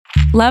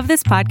Love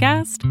this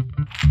podcast?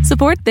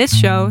 Support this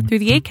show through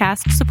the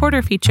Acast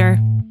supporter feature.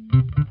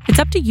 It's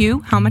up to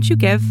you how much you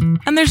give,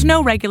 and there's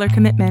no regular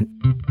commitment.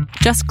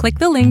 Just click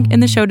the link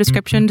in the show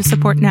description to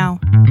support now.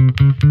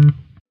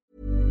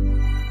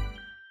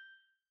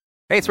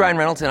 Hey, it's Ryan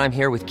Reynolds, and I'm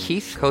here with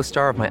Keith,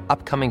 co-star of my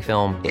upcoming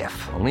film,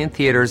 If, only in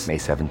theaters May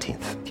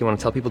 17th. Do you want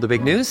to tell people the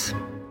big news?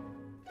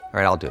 All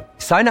right, I'll do it.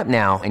 Sign up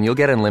now and you'll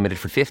get unlimited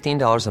for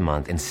 $15 a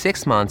month and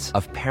 6 months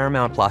of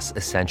Paramount Plus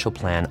Essential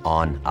Plan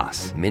on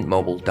us.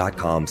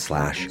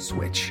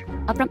 MintMobile.com/switch.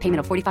 Upfront payment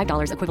of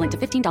 $45 equivalent to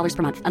 $15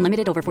 per month.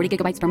 Unlimited over 40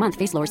 gigabytes per month.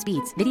 Face lower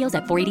speeds. Videos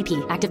at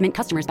 480p. Active Mint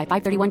customers by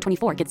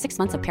 531.24 get 6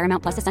 months of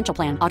Paramount Plus Essential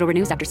Plan. Auto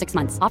renews after 6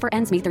 months. Offer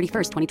ends May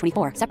 31st,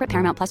 2024. Separate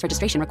Paramount Plus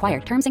registration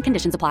required. Terms and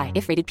conditions apply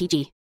if rated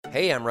PG.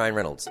 Hey, I'm Ryan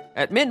Reynolds.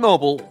 At Mint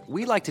Mobile,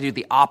 we like to do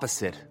the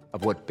opposite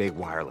of what Big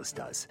Wireless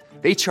does.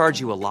 They charge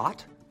you a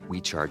lot. We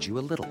charge you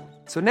a little.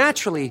 So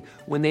naturally,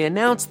 when they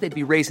announced they'd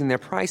be raising their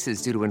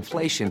prices due to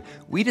inflation,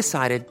 we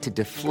decided to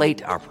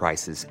deflate our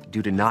prices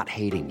due to not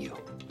hating you.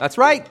 That's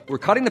right. We're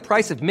cutting the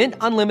price of Mint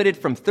Unlimited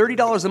from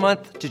 $30 a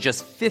month to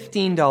just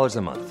 $15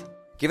 a month.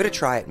 Give it a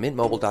try at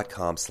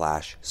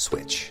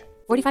mintmobile.com/switch.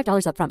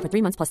 $45 upfront for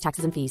 3 months plus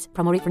taxes and fees.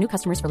 Promo rate for new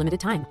customers for limited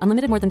time.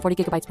 Unlimited more than 40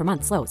 gigabytes per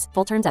month. Slows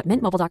full terms at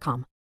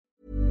mintmobile.com.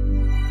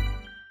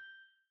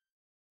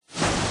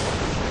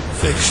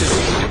 Fiction,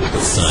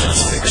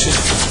 science fiction,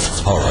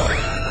 horror,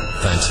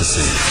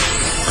 fantasy,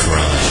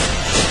 crime,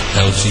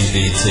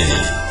 LGBT,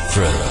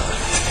 thriller.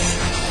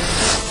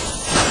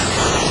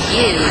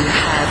 You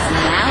have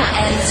now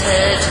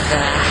entered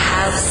the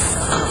House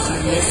of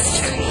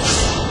Mystery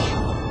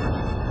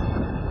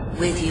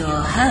with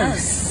your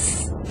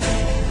hosts,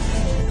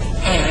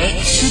 Eric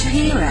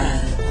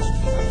Shapiro,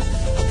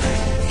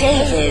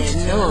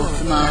 David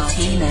North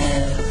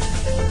Martino,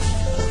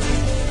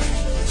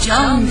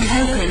 John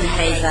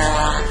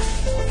Copenhaver,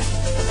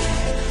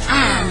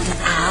 and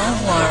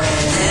Al Warren.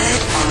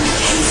 Heard on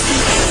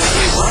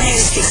KCAA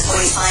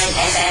 106.5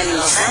 FM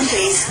Los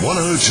Angeles,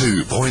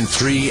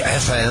 102.3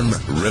 FM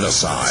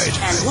Riverside,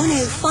 and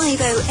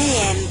 105.0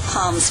 AM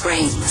Palm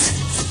Springs.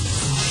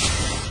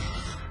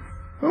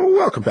 Oh,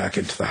 welcome back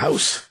into the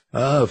House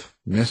of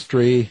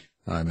Mystery.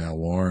 I'm Al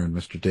Warren,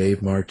 Mr.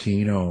 Dave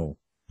Martino.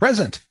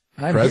 Present.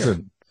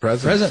 Present.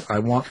 I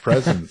want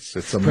presents.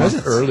 It's a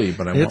month early,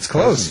 but I want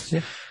close.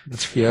 Yeah.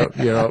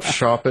 You're out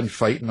shopping,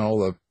 fighting all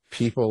the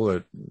people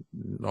at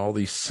all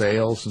these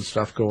sales and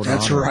stuff going on.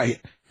 That's right.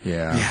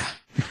 Yeah.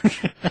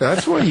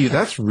 That's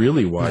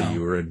really why you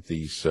were in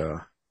these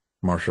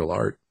martial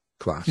art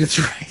classes. That's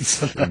right.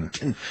 So that I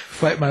can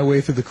fight my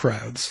way through the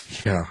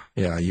crowds. Yeah.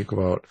 You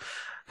go out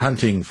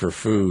hunting for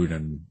food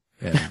and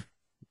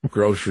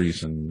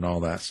groceries and all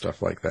that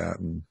stuff like that.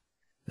 And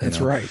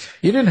that's right.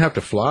 You didn't have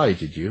to fly,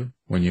 did you,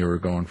 when you were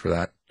going for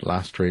that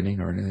last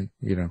training or anything?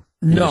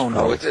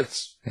 No.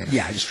 It's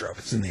I just drove.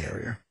 It's in the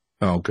area.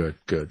 Oh, good.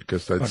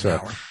 Because that's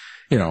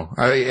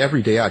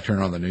every day I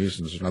turn on the news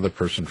and there's another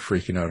person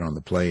freaking out on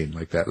the plane,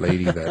 like that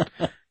lady that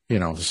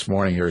this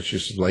morning here. It's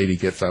just a lady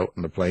gets out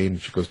on the plane,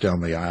 she goes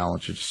down the aisle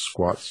and she just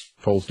squats,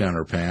 pulls down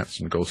her pants,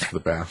 and goes to the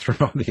bathroom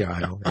on the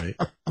aisle. Right?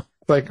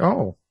 Like,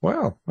 oh,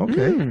 well,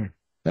 okay.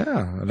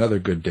 Yeah, another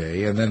good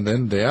day. And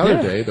then the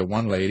other day, the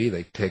one lady,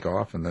 they take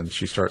off, and then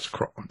she starts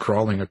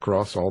crawling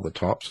across all the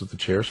tops of the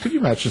chairs. Could you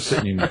imagine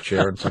sitting in your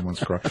chair and someone's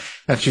crawling?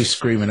 And she's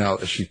screaming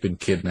out that she's been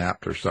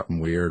kidnapped or something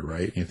weird,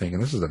 right? And you're thinking,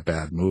 this is a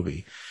bad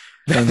movie.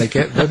 And they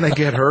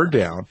get her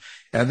down.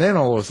 And then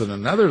all of a sudden,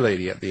 another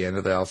lady at the end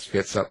of the house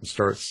gets up and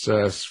starts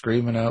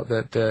screaming out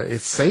that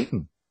it's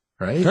Satan.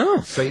 Right?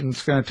 Oh.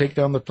 Satan's going to take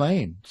down the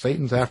plane.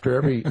 Satan's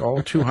after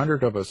all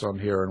 200 of us on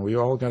here, and we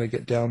all got to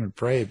get down and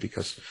pray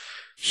because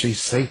she's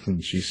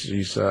Satan.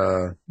 She's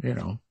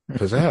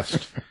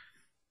possessed.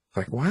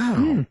 Like,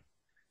 wow.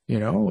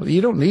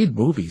 You don't need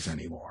movies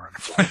anymore.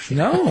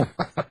 No.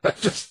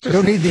 You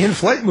don't need the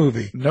in-flight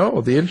movie. No,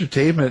 the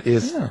entertainment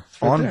is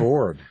on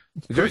board.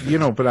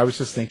 But I was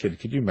just thinking,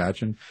 could you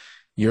imagine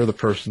you're the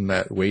person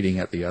that waiting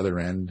at the other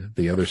end,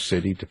 the other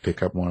city, to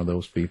pick up one of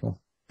those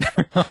people?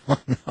 Oh,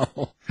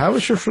 no. How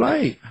was your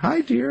flight?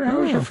 Hi, dear. How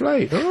was your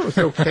flight? Oh, it's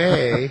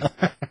okay.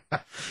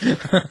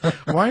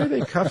 Why are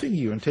they cuffing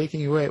you and taking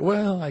you away?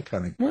 Well, I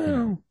kind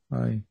of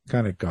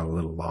got a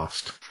little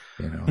lost,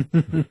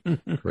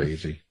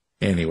 Crazy.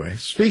 Anyway,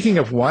 speaking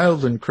of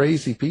wild and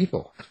crazy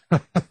people,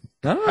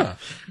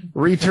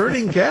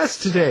 returning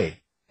guest today.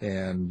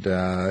 And,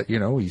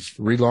 he's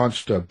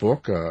relaunched a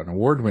book, an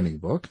award-winning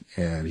book,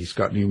 and he's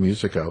got new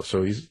music out.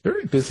 So he's a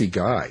very busy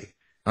guy,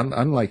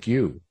 unlike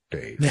you,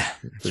 Dave. Yeah,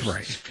 that's There's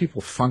right.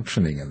 People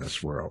functioning in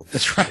this world.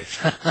 That's right.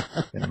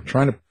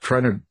 Trying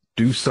to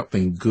do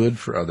something good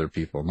for other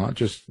people, not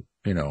just,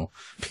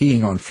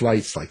 peeing on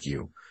flights like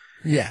you.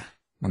 Yeah.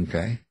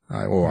 Okay.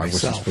 I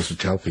wasn't supposed to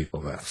tell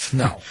people that.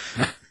 No.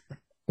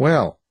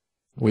 Well,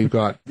 we've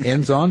got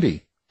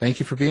Nzondi. Thank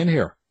you for being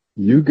here.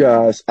 You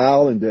guys,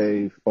 Al and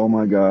Dave, oh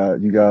my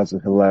God, you guys are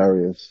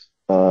hilarious.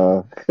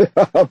 I'm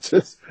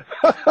just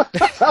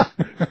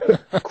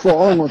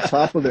crawling on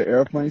top of the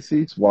airplane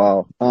seats.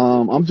 Wow.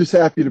 I'm just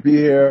happy to be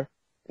here,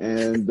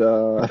 and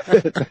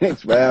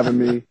thanks for having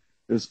me.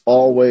 It's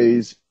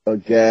always a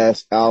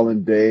gas.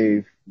 Alan,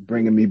 Dave,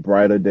 bringing me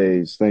brighter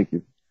days. Thank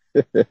you.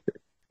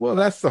 Well,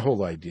 that's the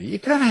whole idea. You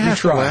kind of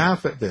have to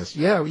laugh at this.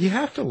 Yeah, you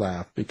have to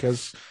laugh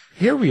because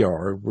here we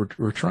are.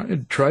 We're trying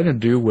to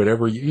do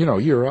whatever,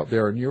 you're out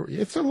there and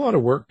it's a lot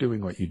of work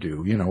doing what you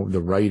do,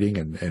 the writing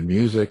and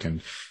music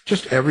and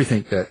just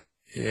everything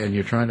and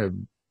you're trying to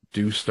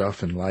do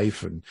stuff in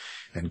life and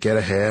get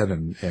ahead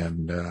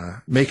and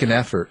make an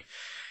effort.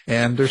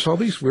 And there's all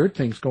these weird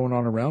things going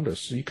on around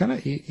us. So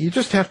you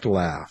just have to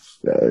laugh.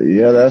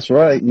 Yeah, that's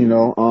right.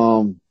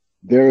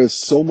 There is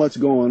so much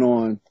going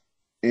on.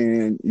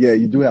 And yeah,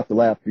 you do have to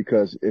laugh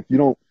because if you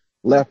don't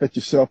laugh at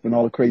yourself and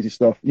all the crazy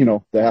stuff,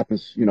 that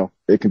happens,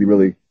 it can be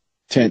really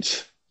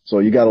tense. So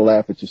you got to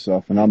laugh at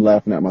yourself. And I'm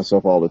laughing at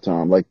myself all the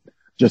time. Like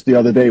just the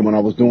other day when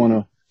I was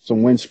doing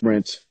some wind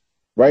sprints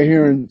right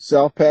here in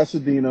South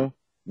Pasadena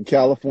in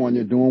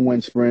California, doing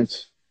wind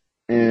sprints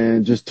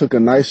and just took a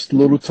nice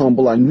little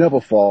tumble. I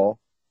never fall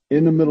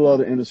in the middle of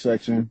the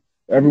intersection.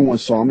 Everyone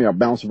saw me. I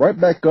bounced right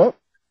back up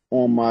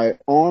on my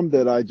arm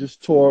that I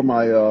just tore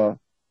my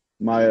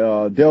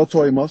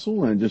deltoid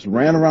muscle and just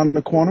ran around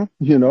the corner,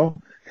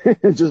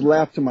 and just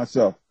laughed to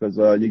myself because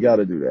you got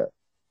to do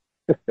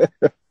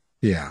that.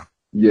 Yeah.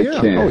 You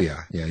can. Oh,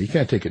 yeah. Yeah. You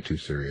can't take it too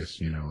serious,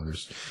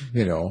 there's,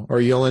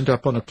 or you'll end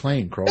up on a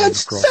plane crawling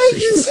That's across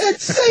Satan!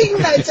 That's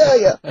Satan, I tell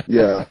you!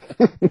 Yeah.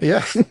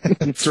 Yeah.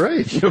 That's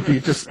right. You'll be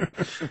just,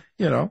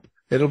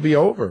 it'll be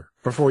over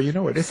before you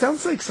know it. This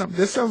sounds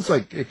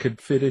like it could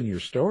fit in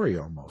your story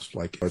almost.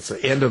 Like it's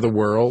the end of the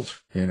world,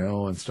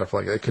 and stuff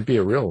like that. It could be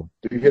a real.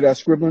 Do you hear that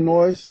scribbling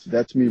noise?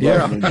 That's me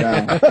writing it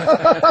down.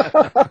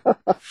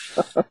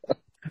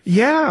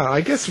 Yeah,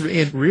 I guess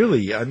it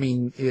really,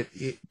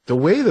 the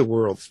way the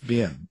world's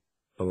been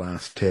the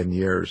last 10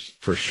 years,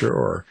 for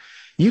sure,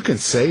 you can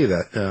say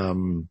that,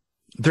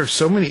 there's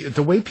so many,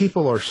 the way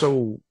people are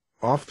so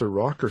off the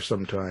rocker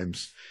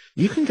sometimes,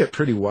 you can get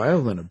pretty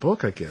wild in a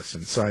book, I guess,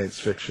 in science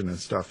fiction and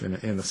stuff in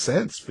a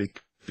sense,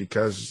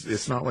 because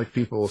it's not like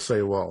people will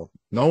say, well,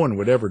 no one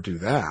would ever do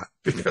that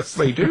because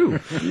they do.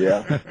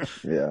 Yeah,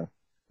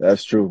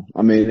 that's true.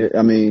 I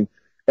mean,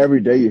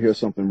 every day you hear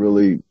something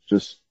really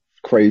just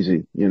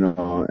crazy,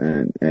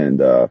 and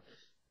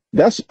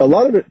that's a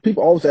lot of it.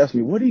 People always ask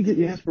me, where do you get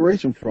your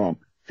inspiration from?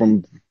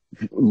 From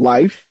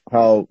life,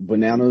 how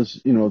bananas,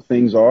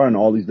 things are, and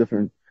all these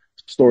different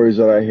stories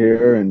that I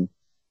hear, and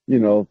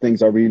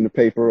things I read in the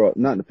paper, or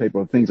not in the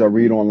paper, things I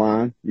read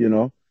online,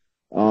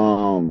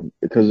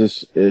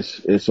 because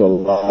it's a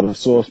lot of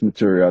source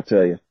material, I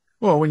tell you.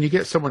 Well, when you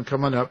get someone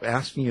coming up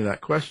asking you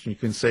that question, you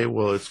can say,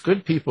 well, it's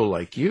good people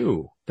like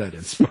you that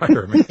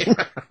inspire me.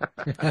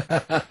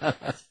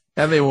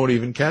 And they won't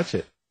even catch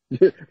it.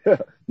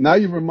 Now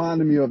you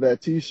reminded me of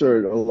that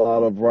T-shirt a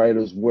lot of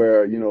writers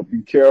wear,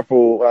 be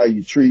careful how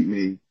you treat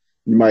me.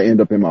 You might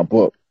end up in my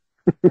book.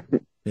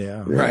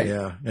 Yeah, right.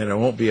 Yeah, and it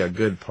won't be a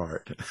good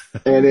part.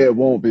 And it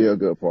won't be a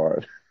good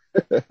part.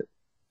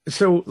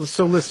 So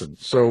listen.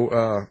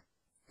 So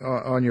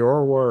on your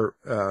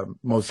Oware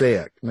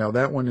Mosaic, now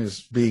that one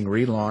is being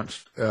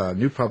relaunched,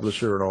 new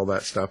publisher and all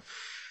that stuff.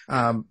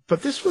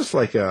 But this was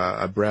like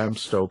a Bram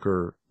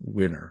Stoker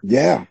winner.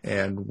 Yeah.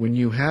 And when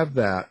you have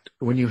that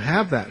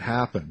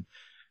happen,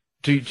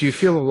 do you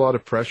feel a lot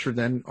of pressure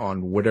then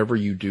on whatever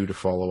you do to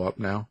follow up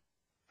now?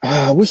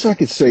 I wish I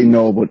could say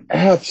no, but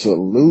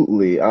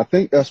absolutely. I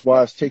think that's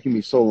why it's taking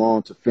me so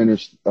long to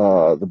finish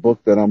the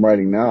book that I'm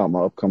writing now,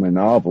 my upcoming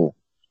novel.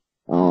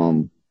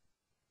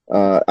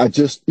 I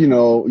just,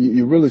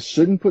 you really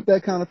shouldn't put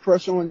that kind of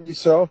pressure on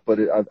yourself, but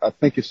I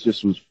think it's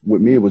just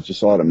with me, it was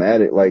just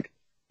automatic. Like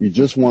you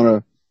just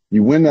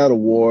you win that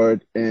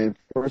award. And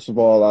first of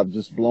all, I'm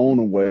just blown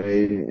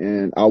away,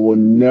 and I will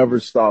never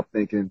stop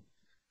thinking,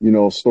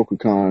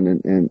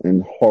 StokerCon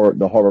and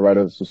the Horror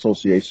Writers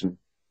Association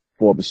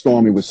for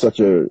bestowing me with such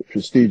a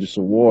prestigious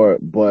award.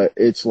 But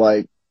it's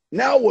like,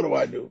 now what do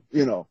I do?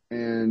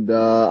 And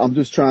I'm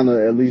just trying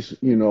to at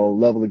least,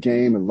 level the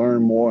game and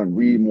learn more and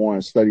read more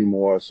and study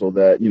more so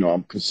that,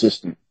 I'm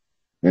consistent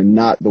and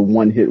not the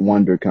one hit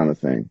wonder kind of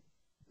thing,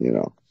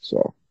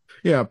 so.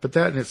 Yeah, but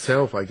that in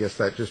itself, I guess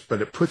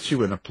but it puts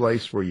you in a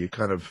place where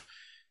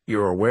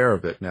you're aware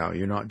of it now.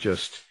 You're not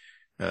just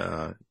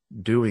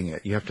doing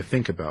it. You have to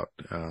think about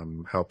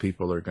how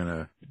people are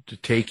going to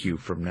take you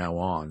from now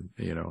on.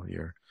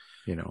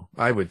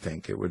 I would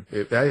think it would.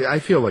 I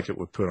feel like it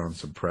would put on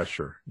some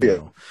pressure. You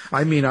know,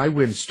 I mean, I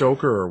win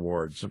Stoker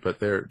awards, but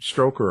they're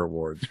Stroker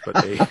awards, but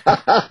they.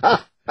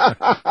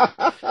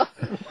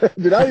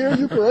 Did I hear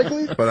you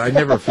correctly? But I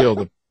never feel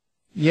the.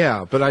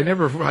 Yeah, but I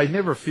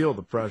never feel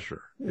the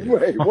pressure.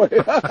 Wait.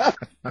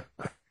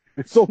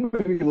 So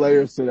many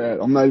layers to that.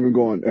 I'm not even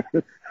going there.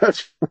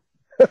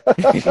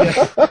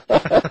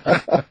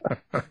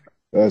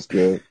 That's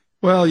good.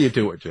 Well, you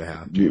do what you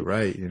have to,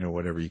 right?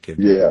 Whatever you can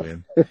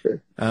do.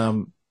 Yeah.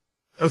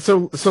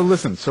 So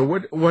listen. So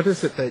what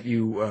is it that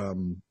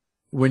you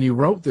when you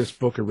wrote this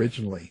book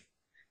originally?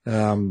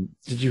 Did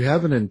you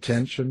have an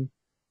intention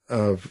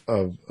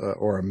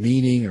or a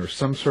meaning or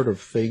some sort of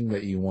thing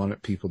that you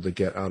wanted people to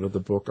get out of the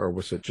book, or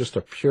was it just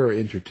a pure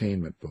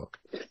entertainment book?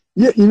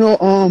 Yeah,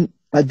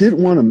 I did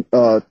want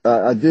to,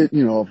 I did,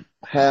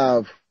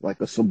 have like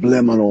a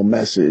subliminal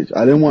message.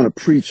 I didn't want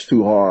to preach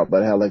too hard,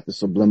 but I had like the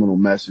subliminal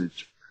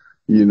message,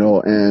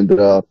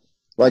 and,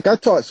 like I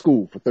taught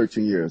school for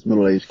 13 years,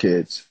 middle-aged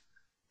kids,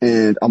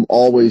 and I'm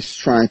always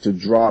trying to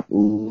drop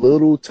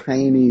little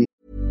tiny.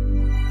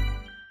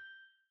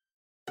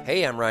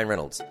 Hey, I'm Ryan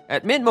Reynolds.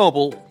 At Mint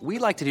Mobile, we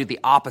like to do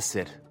the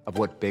opposite of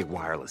what Big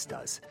Wireless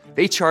does.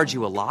 They charge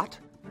you a lot,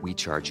 we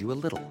charge you a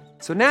little.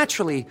 So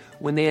naturally,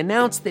 when they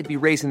announced they'd be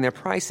raising their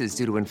prices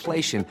due to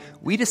inflation,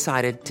 we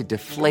decided to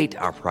deflate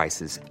our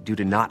prices due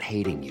to not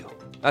hating you.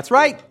 That's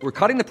right. We're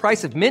cutting the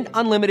price of Mint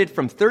Unlimited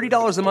from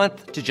 $30 a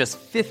month to just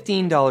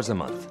 $15 a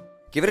month.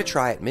 Give it a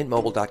try at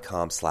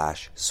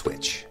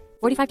mintmobile.com/switch.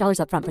 $45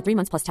 up front for 3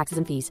 months plus taxes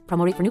and fees.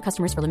 Promo rate for new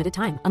customers for limited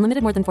time.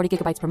 Unlimited more than 40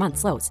 gigabytes per month.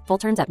 Slows full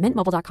terms at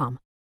mintmobile.com.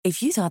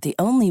 If you thought the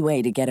only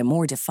way to get a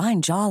more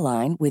defined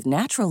jawline with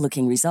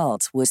natural-looking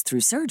results was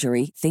through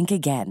surgery, think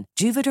again.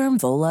 Juvederm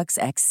Volux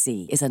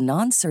XC is a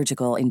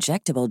non-surgical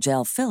injectable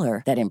gel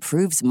filler that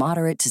improves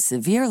moderate to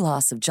severe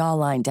loss of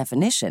jawline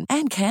definition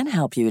and can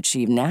help you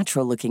achieve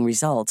natural-looking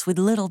results with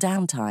little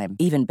downtime.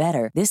 Even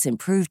better, this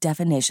improved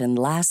definition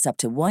lasts up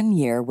to 1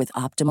 year with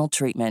optimal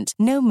treatment.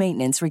 No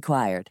maintenance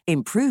required.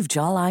 Improve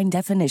jawline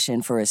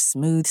definition for a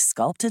smooth,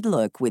 sculpted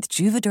look with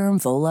Juvederm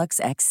Volux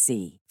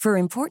XC. For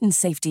important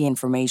safety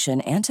information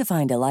and to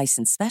find a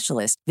licensed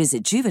specialist,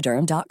 visit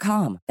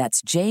Juvederm.com.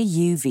 That's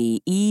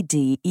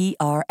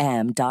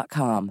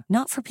JUVEDERM.com.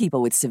 Not for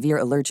people with severe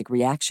allergic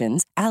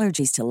reactions,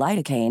 allergies to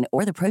lidocaine,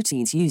 or the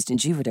proteins used in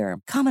Juvederm.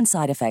 Common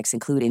side effects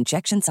include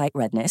injection site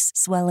redness,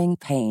 swelling,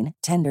 pain,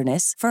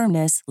 tenderness,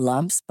 firmness,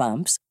 lumps,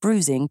 bumps,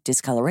 bruising,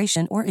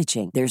 discoloration, or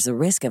itching. There's a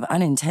risk of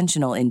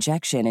unintentional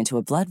injection into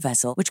a blood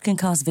vessel, which can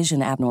cause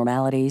vision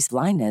abnormalities,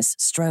 blindness,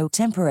 stroke,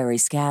 temporary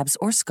scabs,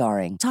 or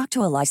scarring. Talk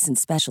to a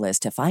licensed specialist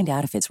to find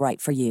out if it's right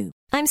for you.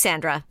 I'm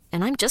Sandra,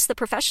 and I'm just the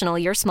professional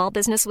your small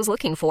business was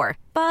looking for.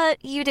 But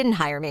you didn't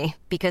hire me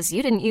because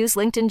you didn't use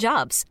LinkedIn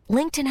Jobs.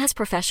 LinkedIn has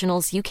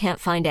professionals you can't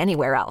find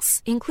anywhere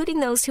else,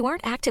 including those who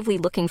aren't actively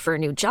looking for a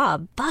new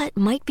job, but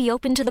might be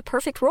open to the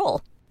perfect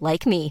role,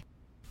 like me.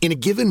 In a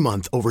given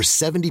month, over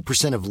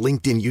 70% of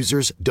LinkedIn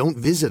users don't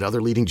visit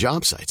other leading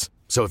job sites.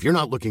 So if you're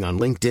not looking on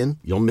LinkedIn,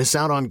 you'll miss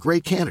out on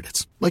great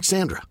candidates like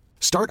Sandra.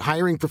 Start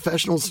hiring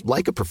professionals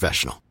like a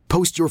professional.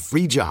 Post your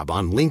free job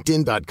on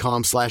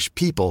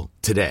linkedin.com/people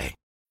today.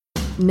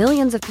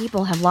 Millions of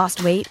people have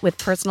lost weight with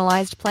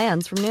personalized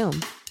plans from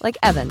Noom. Like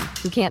Evan,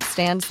 who can't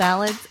stand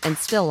salads and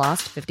still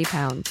lost 50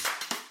 pounds.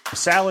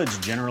 Salads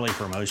generally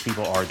for most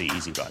people are the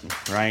easy button,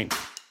 right?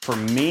 For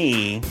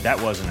me, that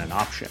wasn't an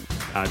option.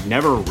 I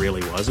never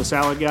really was a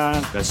salad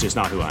guy. That's just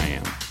not who I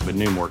am. But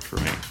Noom worked for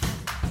me.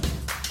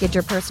 Get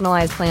your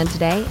personalized plan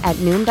today at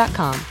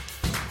Noom.com.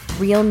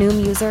 Real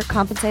Noom user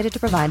compensated to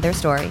provide their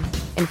story.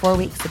 In 4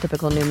 weeks, the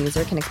typical Noom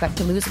user can expect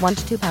to lose 1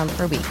 to 2 pounds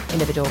per week.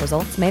 Individual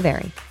results may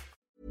vary.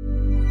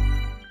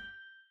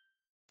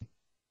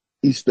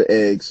 Easter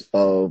eggs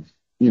of,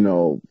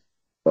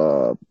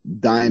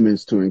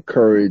 diamonds to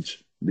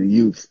encourage the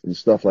youth and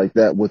stuff like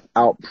that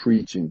without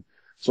preaching.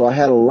 So I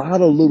had a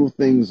lot of little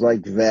things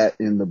like that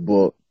in the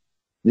book,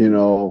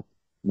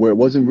 where it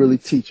wasn't really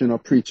teaching or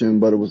preaching,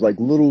 but it was like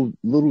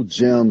little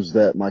gems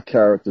that my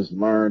characters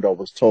learned or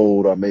was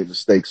told or made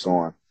mistakes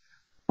on.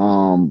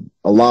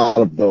 A lot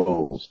of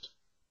those.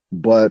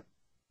 But,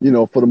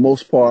 for the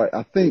most part,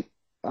 I think,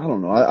 I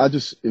don't know, I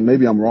just,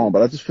 maybe I'm wrong,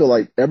 but I just feel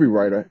like every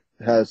writer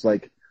has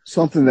like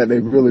something that they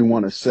really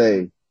want to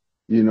say,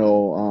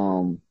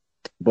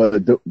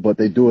 but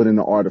they do it in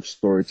the art of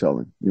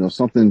storytelling,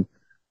 something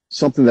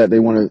that they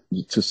want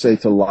to say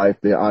to life,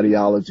 their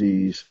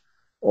ideologies,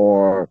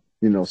 or,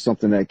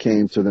 something that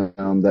came to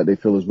them that they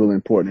feel is really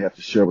important. They have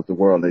to share with the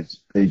world.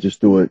 They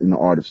just do it in the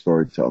art of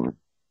storytelling.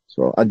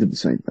 So I did the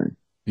same thing.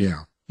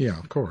 Yeah. Yeah,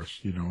 of course.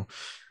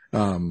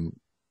 I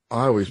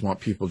always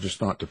want people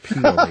just not to pee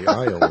on the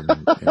aisle in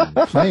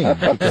plane,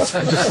 because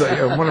I just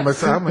one of my,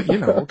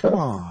 come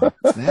on,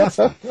 it's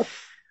nasty.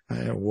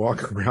 I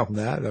walk around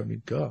that. I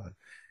mean, God.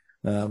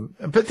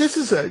 But this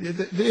is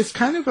it's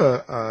kind of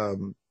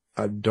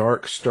a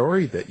dark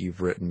story that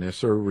you've written.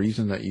 Is there a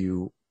reason that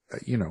you've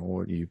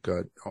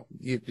got,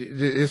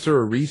 is there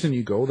a reason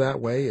you go that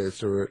way? Is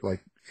there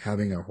like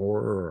having a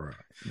horror or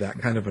that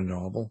kind of a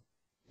novel?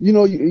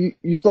 You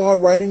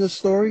start writing a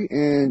story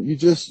and you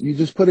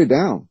just put it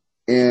down.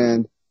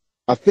 And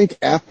I think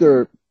I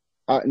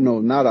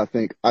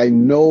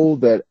know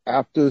that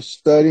after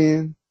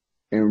studying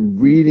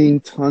and reading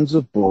tons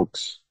of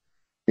books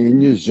in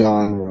your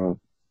genre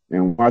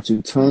and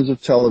watching tons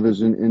of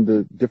television in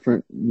the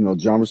different,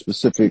 genre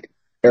specific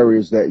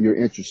areas that you're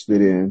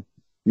interested in,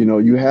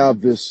 you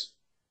have this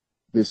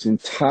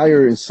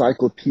entire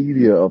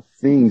encyclopedia of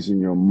things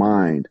in your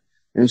mind.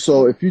 And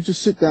so if you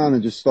just sit down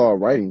and just start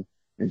writing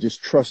and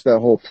just trust that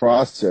whole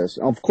process,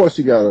 of course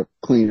you got to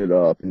clean it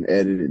up and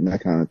edit it and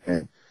that kind of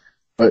thing.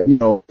 But,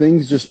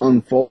 things just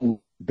unfold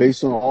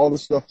based on all the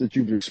stuff that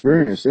you've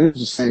experienced. It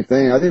was the same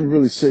thing. I didn't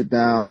really sit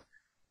down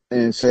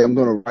and say, I'm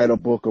going to write a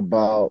book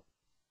about,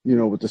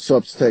 with the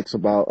subtext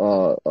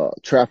about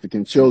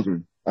trafficking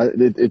children.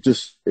 It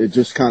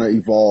just kind of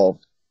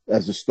evolved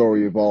as the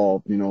story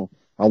evolved.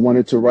 I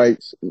wanted to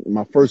write,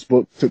 my first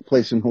book took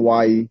place in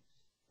Hawaii,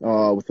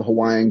 with a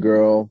Hawaiian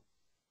girl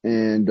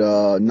and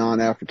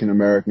non-African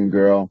American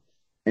girl.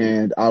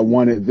 And I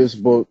wanted this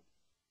book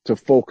to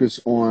focus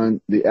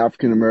on the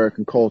African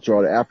American culture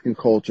or the African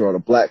culture or the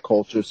Black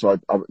culture. So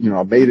I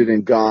made it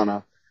in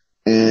Ghana,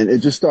 and it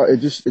just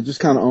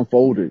kind of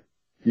unfolded.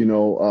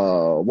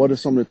 What are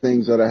some of the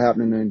things that are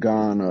happening in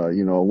Ghana?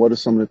 What are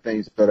some of the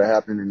things that are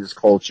happening in this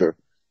culture?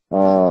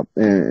 It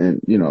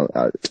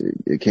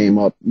came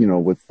up,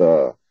 with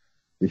the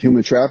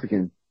human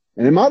trafficking.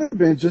 And it might have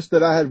been just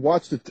that I had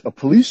watched a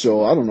police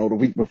show, I don't know, the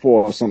week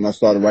before or something. I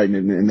started writing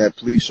it, and that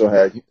police show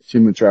had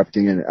human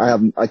trafficking in it.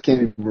 I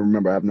can't even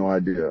remember. I have no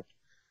idea.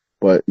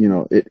 But,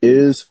 it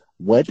is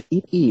what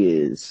it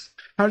is.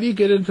 How do you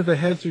get into the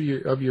heads of your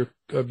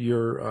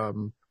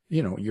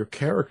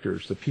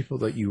characters, the people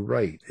that you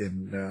write,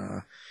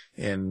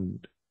 and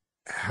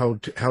how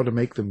to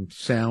make them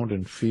sound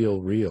and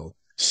feel real?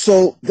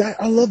 So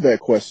I love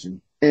that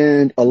question.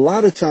 And a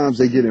lot of times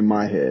they get in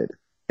my head.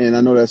 And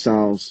I know that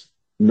sounds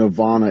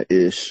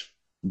Nirvana-ish,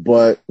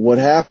 but what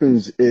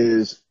happens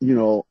is,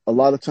 a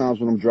lot of times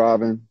when I'm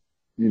driving,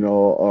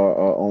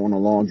 or on a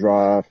long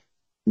drive,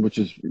 which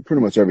is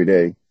pretty much every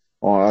day,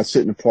 or I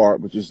sit in the park,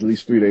 which is at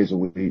least 3 days a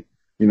week,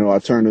 I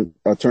turn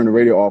the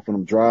radio off when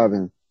I'm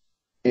driving,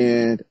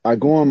 and I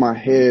go in my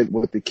head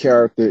what the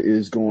character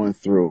is going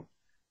through.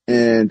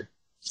 And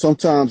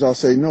sometimes I'll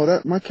say, no,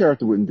 that my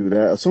character wouldn't do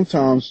that. Or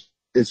sometimes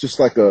it's just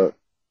like a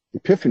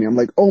epiphany. I'm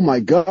like, oh my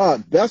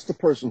God, that's the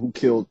person who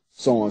killed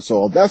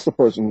so-and-so. That's the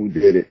person who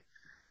did it.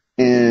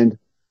 And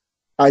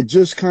I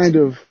just kind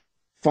of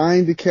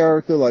find the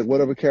character, like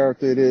whatever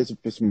character it is, if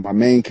it's my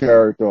main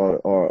character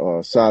or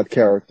a side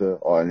character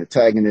or an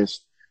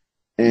antagonist,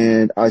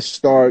 and I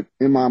start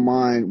in my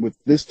mind with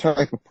this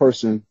type of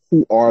person.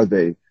 Who are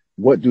they?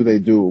 What do they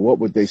do? What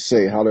would they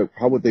say? How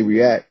would they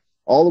react?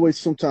 All the way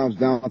sometimes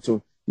down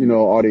to,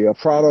 are they a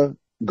Prada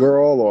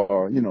girl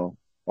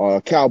or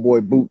a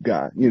cowboy boot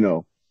guy,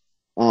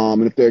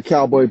 and if they're a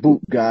cowboy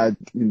boot guy,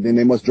 then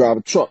they must drive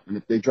a truck. And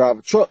if they drive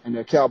a truck and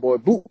they're a cowboy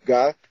boot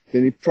guy,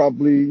 then he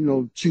probably,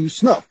 choose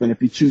snuff. And if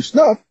he choose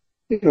snuff,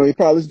 he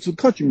probably listen to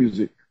country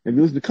music. If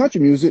he listen to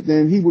country music,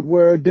 then he would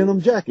wear a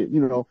denim jacket,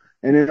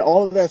 and then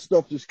all of that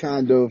stuff just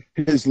kind of,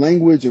 his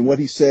language and what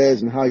he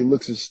says and how he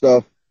looks at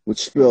stuff would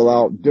spill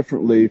out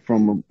differently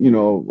from,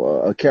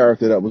 a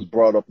character that was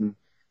brought up in,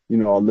 I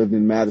lived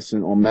in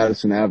Madison, on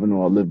Madison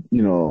Avenue. I lived,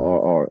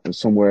 or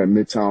somewhere in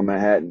Midtown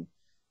Manhattan,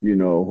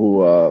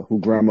 who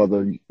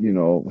grandmother,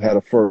 had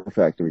a fur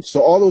factory.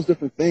 So all those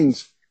different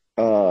things,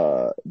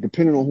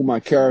 depending on who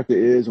my character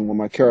is and where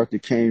my character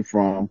came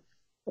from,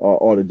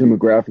 or the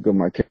demographic of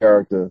my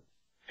character,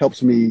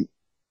 helps me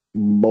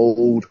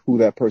mold who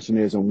that person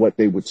is and what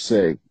they would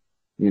say.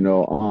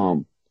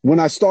 When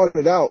I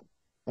started out,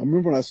 I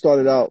remember when I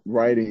started out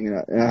writing,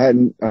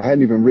 and I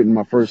hadn't even written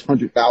my first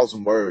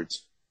 100,000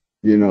 words.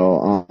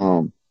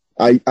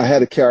 I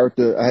had a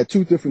character. I had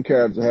two different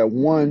characters. I had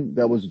one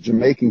that was a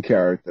Jamaican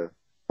character,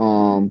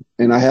 and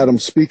I had them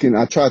speaking.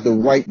 I tried to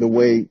write the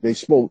way they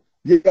spoke.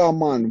 Yeah,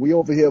 man, we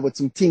over here with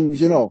some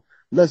teams,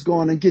 let's go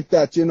on and get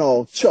that,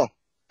 chuck.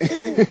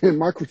 And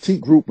my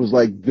critique group was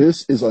like,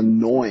 this is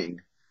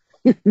annoying.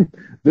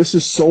 This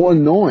is so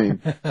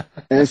annoying.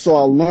 And so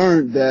I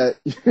learned that,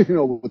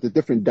 with the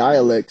different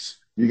dialects,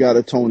 you got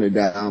to tone it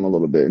down a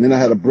little bit. And then I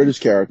had a British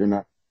character, and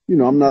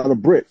I'm not a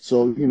Brit.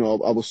 So,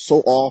 I was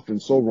so off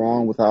and so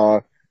wrong with how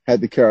I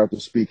had the character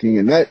speaking,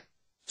 and that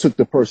took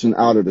the person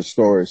out of the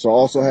story. So I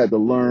also had to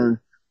learn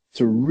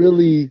to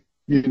really,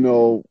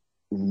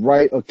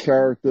 write a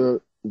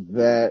character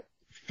that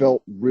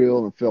felt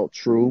real and felt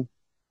true.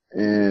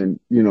 And,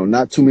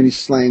 not too many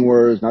slang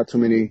words, not too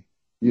many,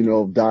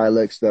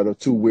 dialects that are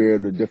too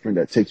weird or different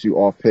that takes you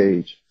off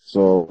page.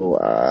 So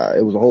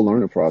it was a whole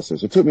learning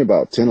process. It took me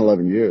about 10,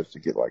 11 years to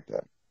get like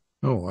that.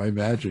 Oh, I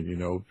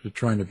imagine,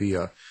 trying to be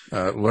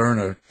learn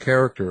a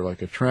character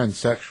like a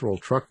transsexual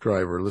truck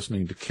driver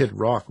listening to Kid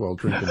Rock while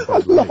drinking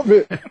Bud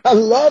Light. I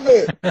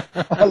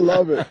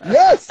love it.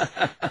 Yes!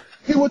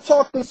 He would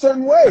talk a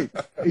certain way.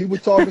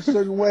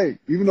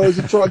 Even though he's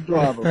a truck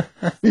driver,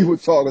 he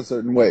would talk a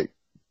certain way.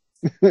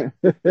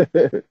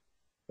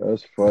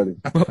 That's funny.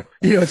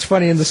 It's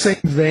funny. In the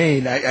same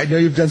vein, I know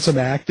you've done some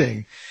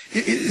acting.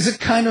 Is it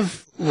kind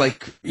of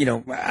like,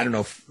 I don't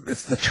know if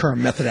it's the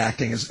term method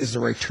acting is the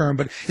right term,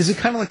 but is it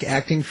kind of like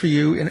acting for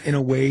you in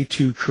a way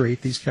to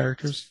create these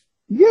characters?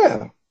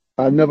 Yeah.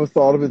 I never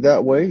thought of it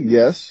that way.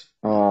 Yes.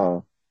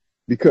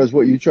 Because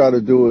what you try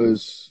to do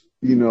is,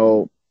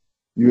 you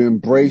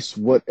embrace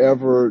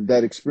whatever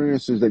that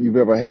experience is that you've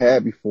ever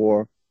had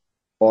before,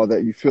 or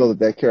that you feel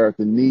that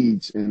character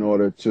needs in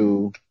order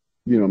to,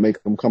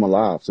 make them come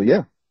alive. So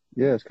yeah,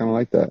 it's kind of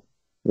like that.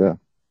 Yeah.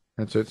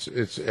 And so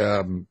it's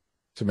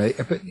to make,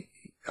 but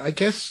I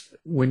guess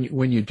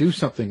when you do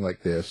something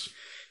like this,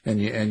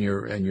 and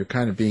you're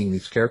kind of being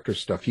these character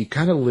stuff, you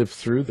kind of live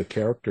through the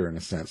character in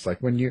a sense. Like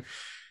when you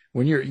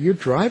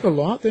drive a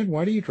lot, then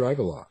why do you drive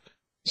a lot?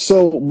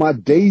 So my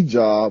day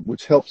job,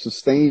 which helped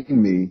sustain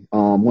me,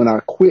 when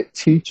I quit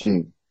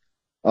teaching,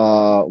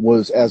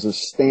 was as a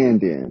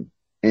stand-in,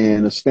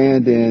 and a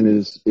stand-in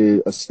is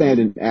a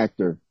stand-in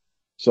actor.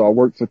 So I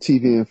work for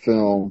TV and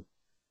film,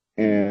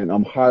 and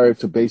I'm hired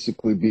to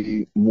basically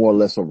be more or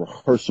less a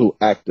rehearsal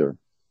actor.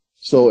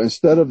 So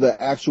instead of the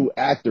actual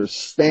actor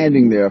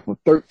standing there for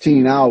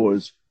 13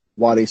 hours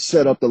while they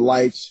set up the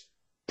lights,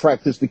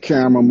 practice the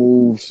camera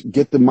moves,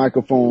 get the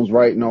microphones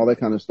right and all that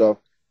kind of stuff,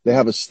 they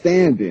have a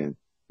stand-in.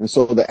 And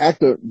so the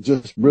actor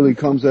just really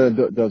comes in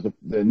and does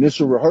the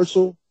initial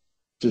rehearsal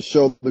to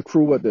show the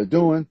crew what they're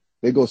doing.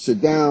 They go sit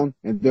down,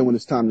 and then when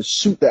it's time to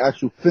shoot the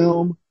actual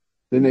film,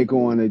 then they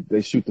go in,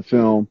 they shoot the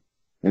film,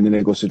 and then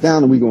they go sit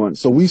down, and we go in.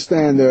 So we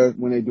stand there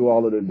when they do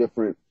all of the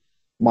different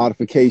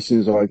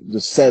modifications or the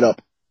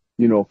setup,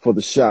 for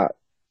the shot.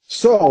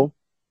 So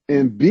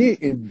in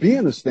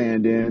being a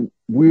stand-in,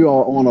 we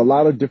are on a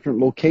lot of different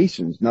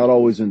locations, not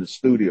always in the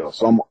studio.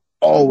 So I'm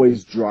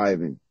always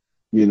driving.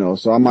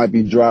 So I might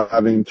be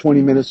driving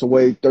 20 minutes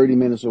away, 30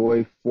 minutes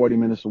away, 40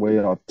 minutes away,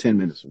 or 10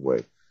 minutes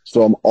away.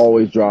 So I'm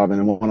always driving.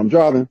 And when I'm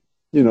driving,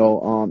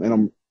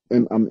 and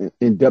I'm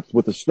in depth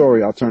with the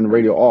story, I'll turn the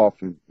radio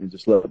off and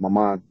just let my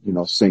mind,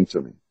 sing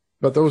to me.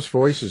 But those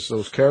voices,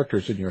 those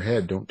characters in your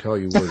head don't tell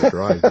you where to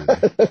drive, do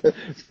they?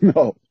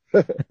 No.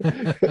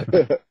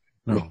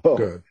 No,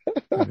 good.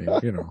 I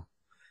mean,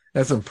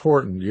 that's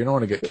important. You don't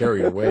want to get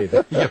carried away.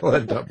 Then you'll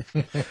end up,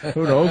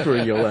 who knows where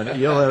you'll end up.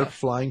 You'll end up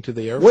flying to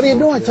the airport. What are you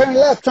doing? Turn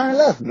left, turn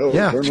left. No,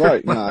 yeah, turn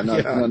right.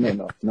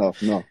 No.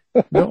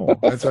 No,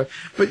 that's right.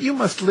 But you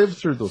must live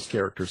through those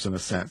characters in a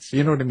sense.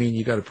 You know what I mean?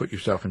 You got to put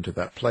yourself into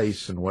that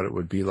place and what it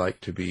would be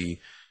like to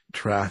be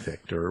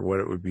trafficked or what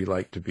it would be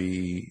like to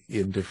be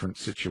in different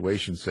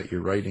situations that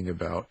you're writing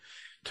about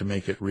to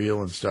make it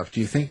real and stuff. Do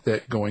you think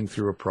that going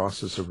through a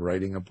process of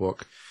writing a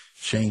book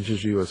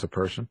changes you as a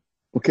person?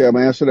 Okay, I'm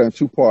going to answer that in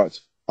two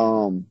parts.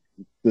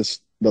 The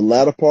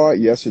latter part,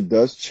 yes, it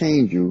does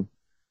change you.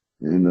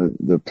 And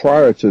the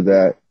prior to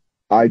that,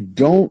 I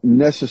don't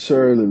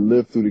necessarily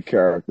live through the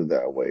character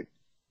that way.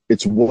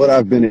 It's what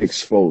I've been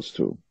exposed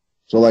to.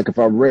 So like if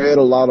I read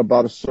a lot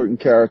about a certain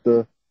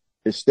character,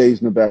 it stays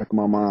in the back of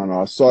my mind.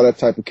 Or I saw that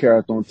type of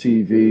character on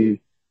TV,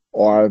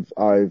 or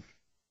I've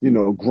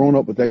grown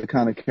up with that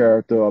kind of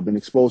character. I've been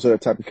exposed to that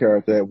type of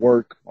character at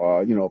work,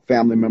 or,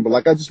 family member.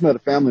 Like I just met a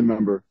family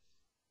member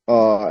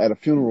at a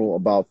funeral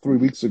about 3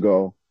 weeks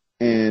ago,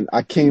 and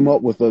I came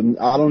up with I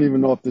don't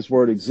even know if this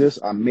word exists.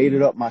 I made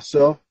it up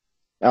myself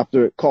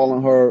after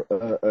calling her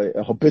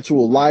a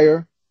habitual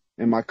liar.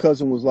 And my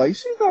cousin was like,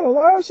 she's not a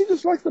liar. She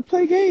just likes to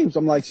play games.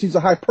 I'm like, she's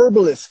a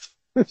hyperbolist.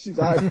 She's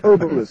a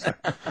hyperbolist.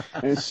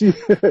 And she,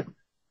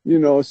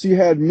 she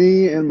had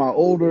me and my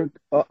older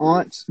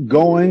aunts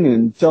going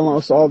and telling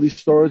us all these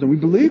stories. And we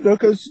believed her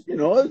because,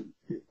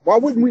 why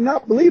wouldn't we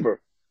not believe her?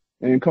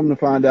 And come to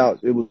find out,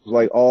 it was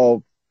like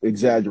all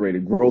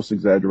exaggerated, gross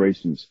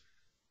exaggerations,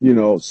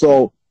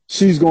 so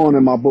she's going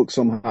in my book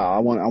somehow. I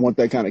want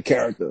that kind of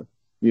character,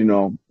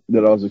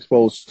 that I was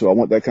exposed to. I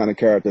want that kind of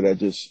character that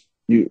just,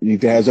 you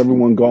has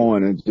everyone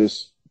going and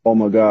just, oh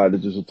my God,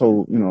 it's just a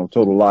total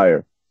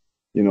liar,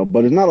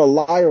 but it's not a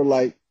liar.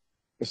 Like,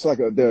 it's like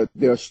they're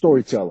a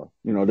storyteller,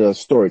 they're a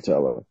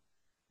storyteller,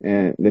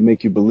 and they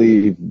make you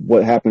believe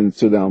what happened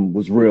to them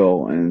was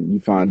real. And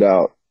you find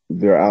out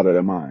they're out of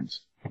their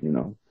minds,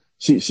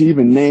 she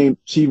even named,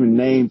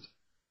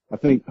 I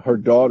think her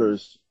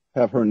daughters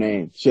have her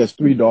name. She has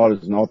 3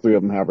 daughters, and all 3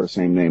 of them have her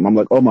same name. I'm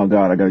like, oh my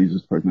God, I got to use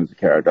this person as a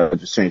character. I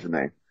just changed her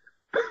name.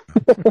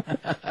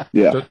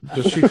 Yeah.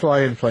 Does she fly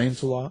in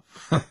planes a lot?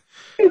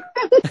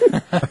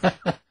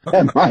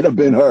 That might have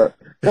been her.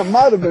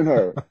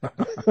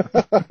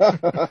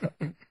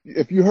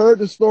 If you heard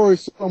the story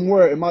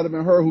somewhere, it might have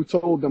been her who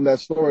told them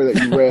that story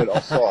that you read or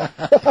saw.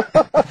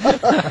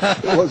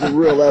 It wasn't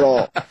real at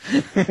all.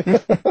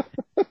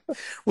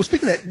 Well,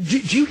 speaking of that,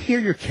 do you hear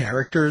your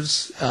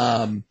characters?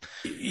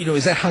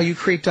 Is that how you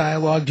create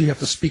dialogue? Do you have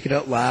to speak it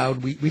out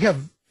loud? We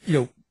have,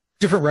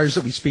 different writers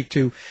that we speak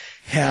to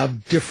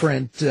have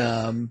different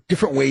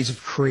ways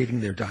of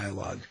creating their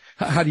dialogue.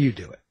 How do you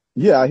do it?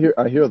 Yeah, I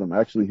hear them.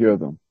 I actually hear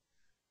them.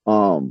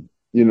 I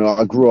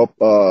grew up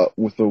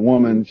with a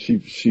woman.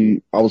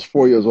 I was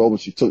 4 years old when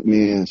she took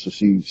me in. So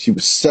she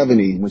was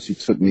 70 when she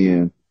took me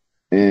in,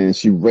 and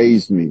she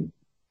raised me,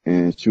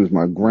 and she was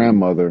my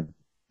grandmother.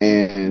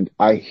 And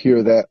I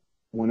hear that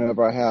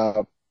whenever I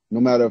have, no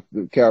matter if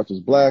the character's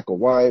black or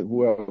white,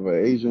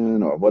 whoever,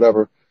 Asian or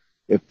whatever,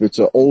 if it's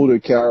an older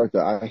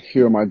character, I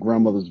hear my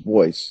grandmother's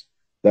voice.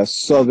 That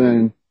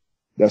southern,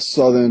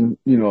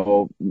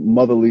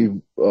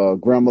 motherly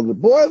grandmother.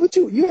 Boy,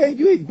 you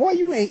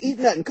ain't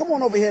eating nothing. Come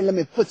on over here and let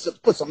me put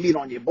some meat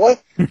on you, boy.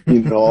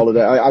 All of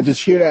that. I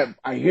just hear that.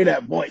 I hear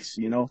that voice.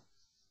 And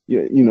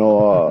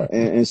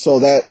so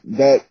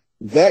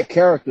that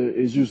character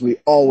is usually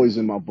always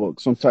in my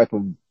book. Some type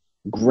of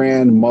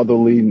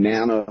grandmotherly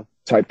Nana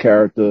type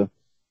character,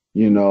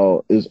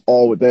 is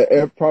always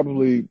that.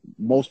 Probably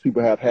most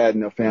people have had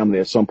in their family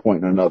at some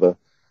point or another,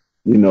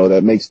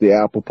 that makes the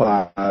apple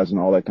pies and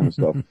all that kind of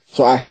stuff.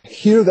 So I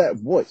hear that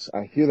voice.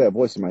 I hear that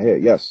voice in my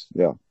head. Yes.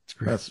 Yeah.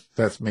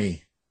 That's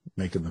me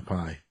making the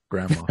pie.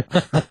 Grandma.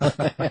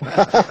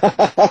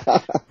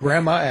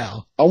 Grandma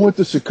Al. I went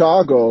to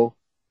Chicago,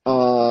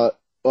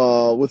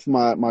 with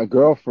my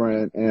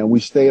girlfriend, and we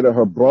stayed at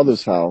her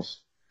brother's house.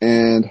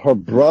 And her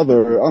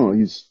brother, I don't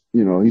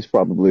know, he's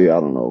probably, I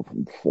don't know,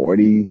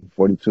 40,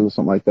 42,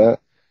 something like that.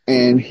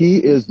 And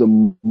he is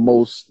the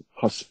most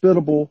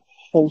hospitable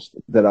host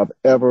that I've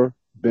ever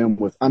been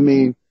with. I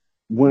mean,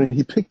 when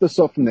he picked us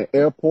up from the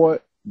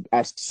airport,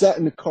 I sat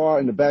in the car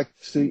in the back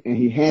seat and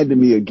he handed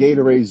me a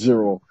Gatorade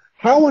Zero.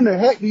 How in the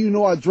heck do you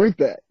know I drink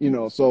that?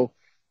 So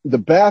the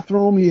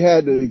bathroom, he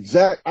had the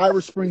exact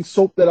Irish Spring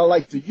soap that I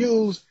like to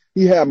use.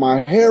 He had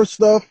my hair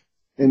stuff.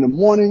 In the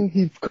morning,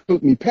 he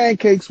cooked me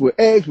pancakes with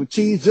eggs, with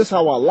cheese, just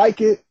how I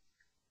like it.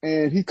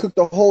 And he cooked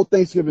the whole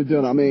Thanksgiving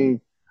dinner. I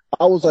mean,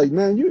 I was like,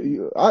 man,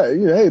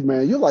 hey,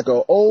 man, you're like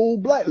an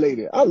old black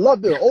lady. I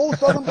love the old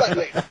Southern black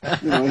lady.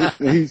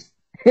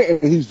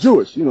 He's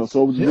Jewish, so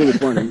it was really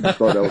funny. I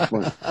thought that was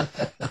funny.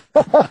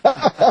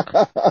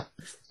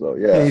 So,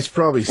 yeah. He's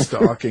probably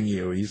stalking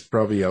you. He's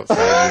probably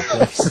outside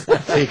your place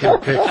taking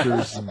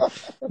pictures and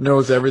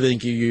knows everything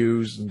you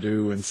use and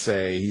do and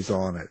say. He's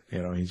on it.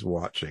 He's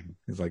watching.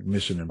 He's like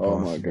Mission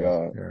Impossible. Oh, my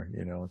God.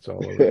 It's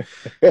all over.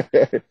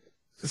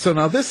 So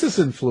now this has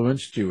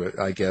influenced you,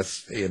 I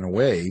guess, in a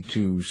way,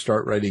 to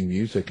start writing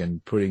music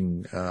and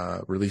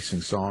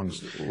releasing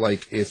songs.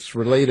 Like, it's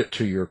related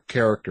to your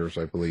characters,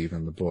 I believe,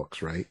 in the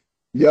books, right?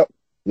 Yep.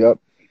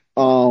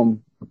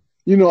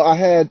 I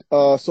had,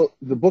 so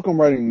the book I'm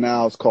writing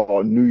now is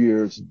called New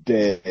Year's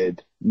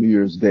Dead.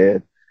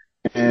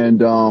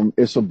 And,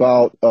 it's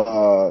about,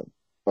 a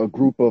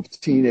group of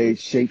teenage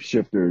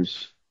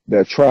shapeshifters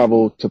that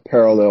travel to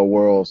parallel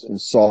worlds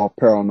and solve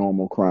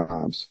paranormal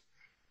crimes.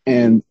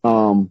 And,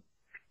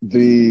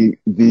 the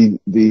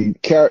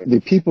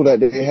people that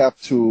they have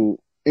to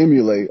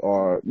emulate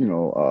or,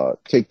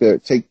 take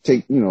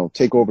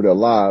over their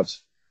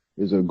lives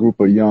is a group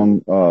of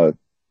young, a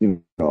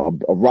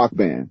rock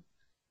band.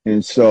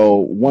 And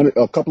so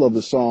a couple of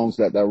the songs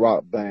that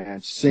rock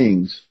band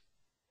sings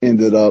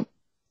ended up,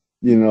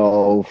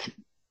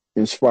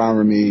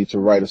 inspiring me to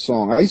write a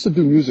song. I used to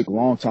do music a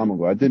long time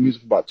ago. I did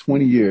music for about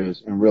 20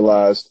 years and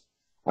realized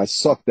I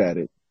sucked at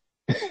it.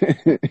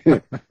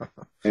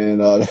 And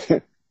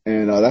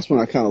that's when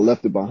I kind of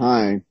left it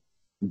behind.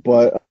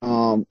 But,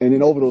 and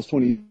then over those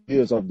 20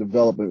 years, I've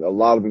developed a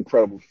lot of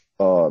incredible,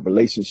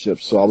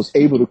 relationships. So I was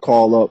able to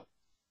call up,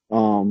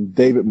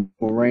 David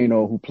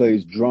Moreno, who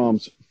plays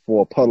drums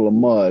for Puddle of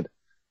Mud.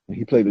 And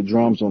he played the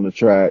drums on the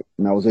track.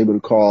 And I was able to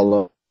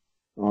call up,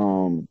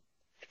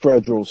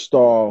 Fredro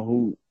Starr,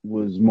 who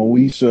was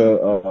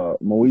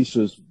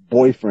Moesha's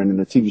boyfriend in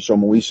the TV show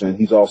Moesha. And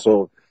he's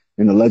also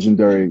in the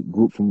legendary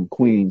group from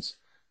Queens,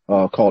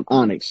 called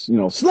Onyx,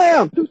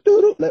 slam,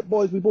 let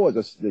boys be boys.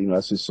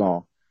 That's his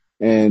song.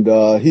 And,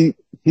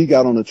 he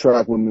got on the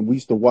track when we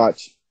used to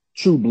watch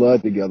True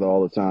Blood together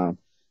all the time.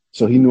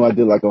 So he knew I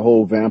did like a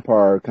whole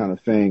vampire kind of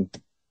thing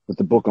with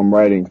the book I'm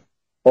writing.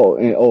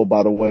 Oh,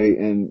 by the way,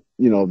 and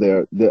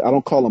they're I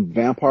don't call them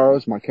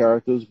vampires, my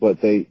characters,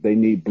 but they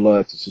need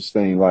blood to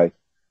sustain life.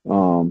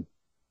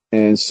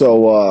 And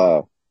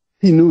so,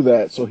 he knew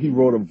that. So he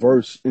wrote a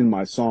verse in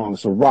my song.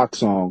 It's a rock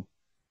song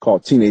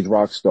called Teenage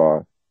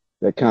Rockstar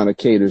that kind of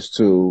caters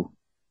to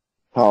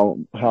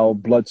how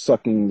blood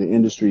sucking the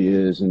industry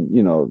is and,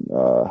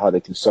 how they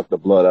can suck the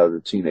blood out of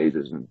the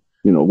teenagers and,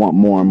 want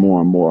more and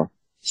more and more.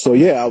 So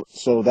yeah,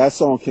 so that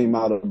song came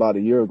out about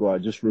a year ago. I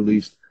just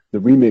released the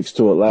remix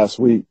to it last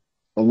week,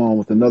 along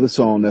with another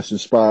song that's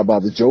inspired by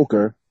the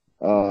Joker,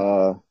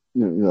 the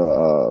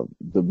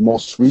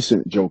most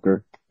recent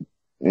Joker,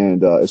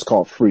 and it's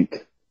called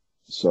Freak.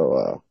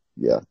 So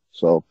yeah,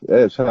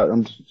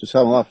 I'm just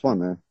having a lot of fun,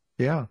 man.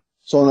 Yeah.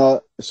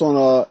 So it's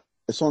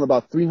on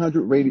about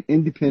 300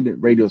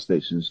 independent radio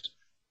stations.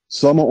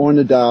 Some are on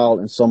the dial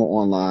and some are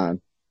online.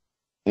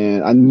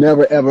 And I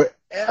never, ever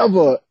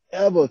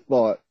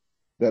thought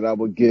that I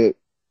would get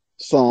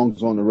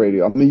songs on the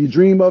radio. I mean, you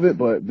dream of it,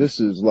 but this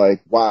is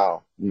like,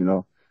 wow,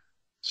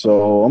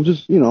 So I'm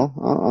just,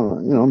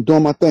 I'm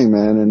doing my thing,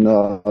 man, and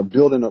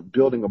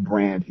building a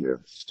brand here.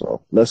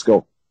 So let's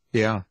go.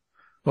 Yeah.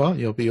 Well,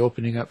 you'll be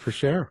opening up for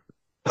Cher.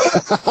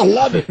 I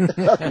love it.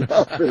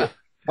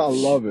 I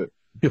love it.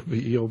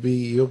 You'll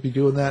be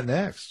doing that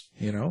next,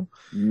 Man,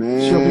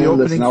 she'll be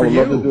opening for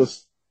you. Love to do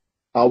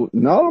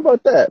not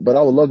about that, but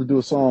I would love to do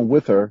a song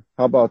with her.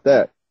 How about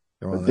that?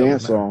 A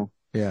dance song.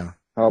 Yeah.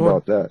 How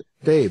about that?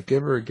 Dave,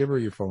 give her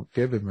your phone.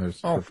 Give him her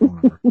phone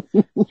number.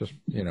 Just,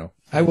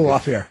 I will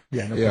off air.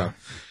 Yeah. No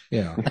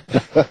yeah.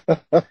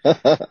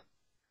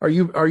 Are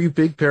you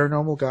big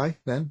paranormal guy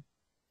then?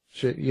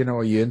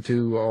 Are you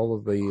into all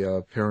of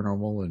the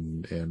paranormal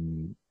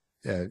and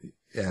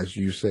as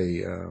you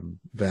say,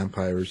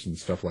 vampires and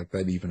stuff like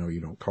that, even though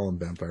you don't call them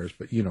vampires,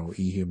 but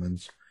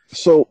e-humans?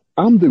 So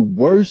I'm the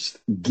worst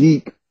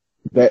geek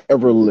that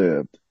ever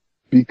lived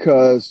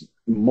because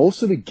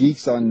most of the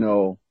geeks I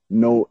know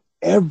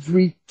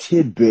every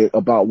tidbit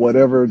about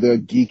whatever they're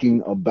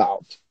geeking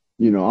about.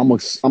 I'm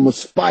a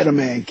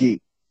Spider-Man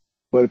geek.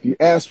 But if you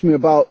ask me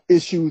about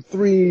issue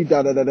 3, who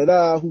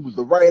was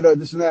the writer,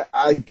 this and that,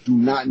 I do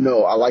not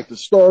know. I like the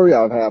story.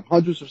 I have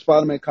hundreds of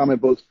Spider-Man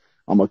comic books.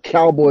 I'm a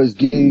Cowboys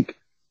geek,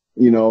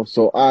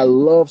 so I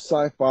love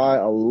sci-fi.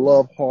 I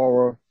love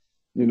horror.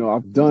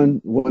 I've done,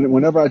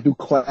 whenever I do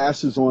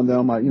classes on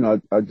them, I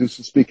do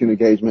some speaking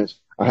engagements.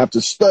 I have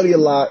to study a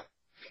lot.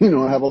 I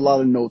have a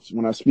lot of notes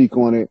when I speak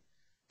on it.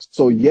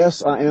 So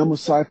yes, I am a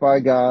sci-fi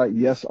guy.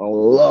 Yes, I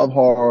love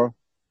horror.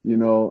 And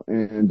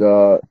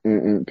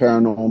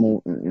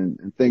paranormal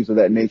and things of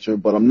that nature.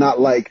 But I'm not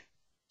like,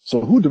 so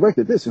who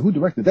directed this and who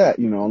directed that?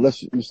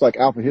 Unless it's like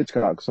Alfred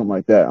Hitchcock or something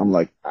like that. I'm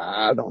like,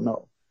 I don't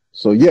know.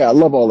 So yeah, I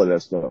love all of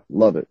that stuff.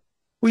 Love it.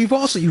 Well, you've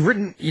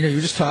written,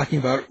 you're just writing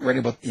about, the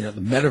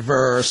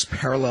metaverse,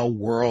 parallel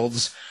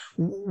worlds.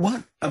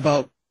 What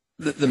about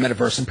the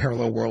metaverse and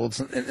parallel worlds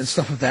and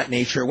stuff of that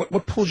nature?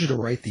 What pulled you to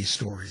write these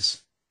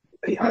stories?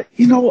 I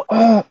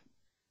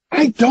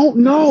don't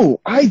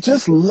know. I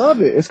just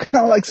love it. It's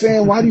kind of like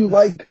saying, why do you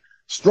like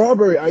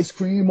strawberry ice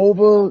cream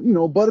over,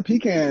 butter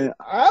pecan?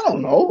 I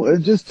don't know.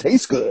 It just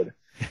tastes good.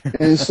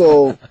 And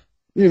so,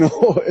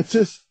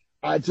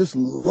 I just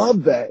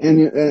love that.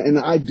 And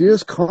the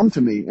ideas come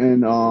to me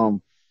and,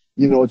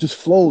 it just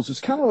flows.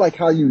 It's kind of like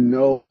how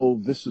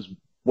this is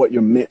what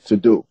you're meant to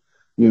do.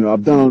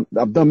 I've done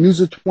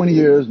music 20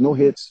 years, no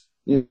hits,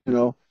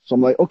 so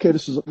I'm like, okay,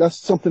 that's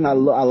something I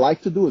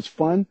like to do. It's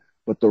fun,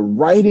 but the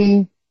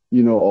writing,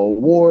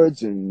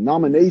 awards and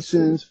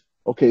nominations.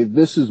 Okay,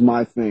 this is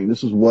my thing.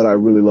 This is what I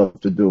really love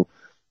to do.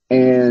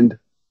 And,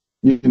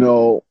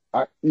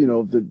 I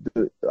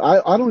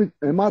don't,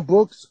 in my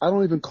books, I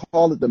don't even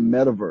call it the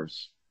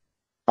metaverse.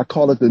 I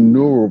call it the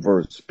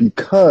neuroverse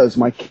because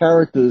my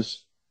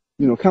characters,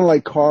 kind of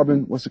like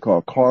Carbon, what's it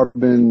called?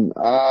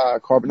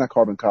 Not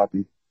Carbon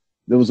Copy.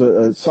 There was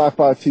a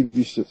sci-fi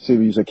TV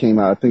series that came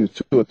out, I think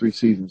it's 2 or 3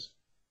 seasons,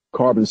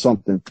 Carbon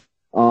something,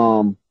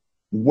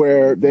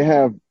 where they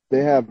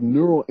have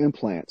neural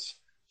implants.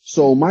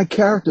 So my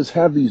characters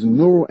have these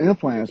neural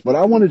implants, but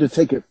I wanted to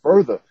take it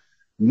further.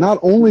 Not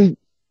only,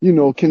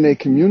 can they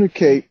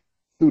communicate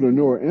through the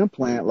neural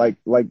implant, like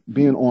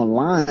being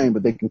online,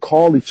 but they can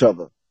call each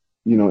other,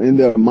 in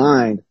their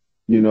mind,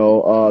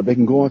 they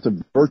can go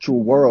into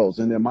virtual worlds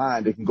in their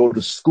mind. They can go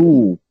to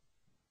school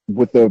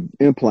with the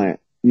implant,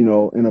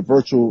 in a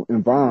virtual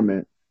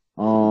environment.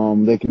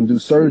 They can do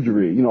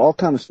surgery, all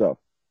kind of stuff.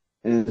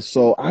 And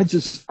so I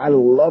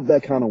love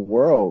that kind of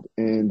world.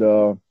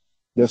 And,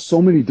 there's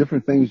so many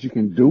different things you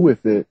can do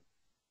with it.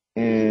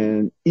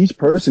 And each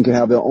person can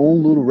have their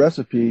own little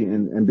recipe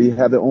and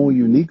have their own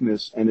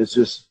uniqueness. And it's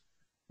just,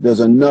 there's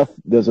enough,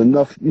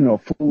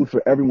 food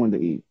for everyone to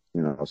eat,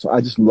 so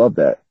I just love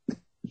that.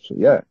 So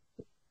yeah,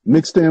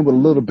 mixed in with a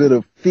little bit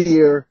of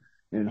fear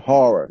and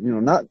horror,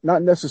 not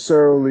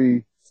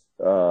necessarily,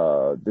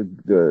 the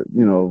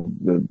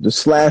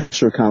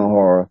slasher kind of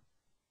horror.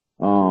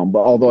 But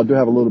although I do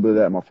have a little bit of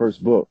that in my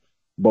first book,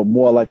 but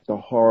more like the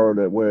horror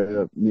that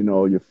where,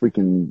 you're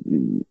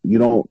freaking, you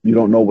don't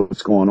know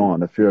what's going on,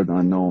 the fear of the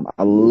unknown.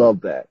 I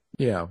love that.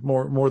 Yeah.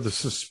 More the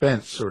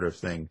suspense sort of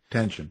thing,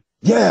 tension.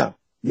 Yeah.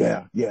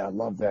 I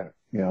love that.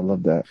 Yeah, I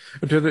love that.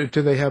 Do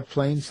they have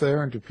planes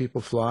there and do people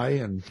fly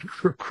and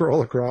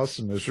crawl across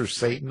and is there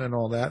Satan and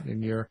all that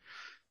in your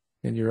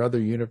other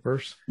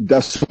universe?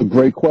 That's a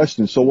great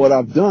question. So what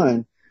I've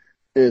done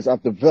is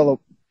I've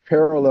developed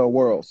parallel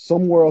worlds.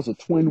 Some worlds are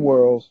twin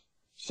worlds.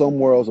 Some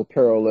worlds are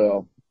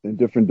parallel in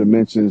different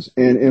dimensions.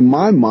 And in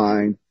my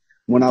mind,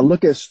 when I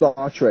look at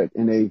Star Trek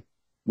I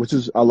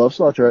love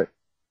Star Trek,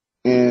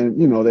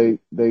 and,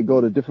 they go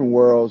to different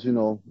worlds,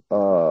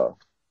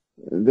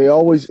 they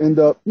always end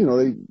up,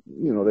 they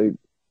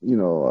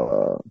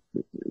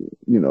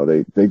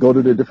go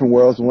to the different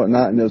worlds and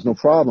whatnot, and there's no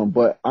problem.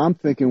 But I'm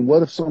thinking,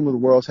 what if some of the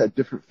worlds had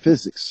different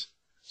physics?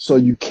 So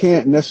you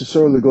can't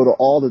necessarily go to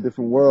all the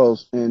different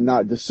worlds and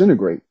not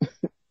disintegrate.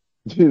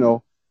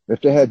 If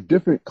they had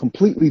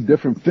completely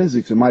different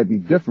physics, it might be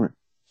different.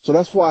 So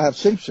that's why I have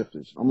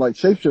shapeshifters. I'm like,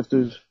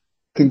 shapeshifters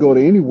can go to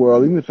any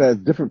world, even if it has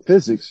different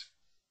physics,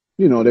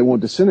 they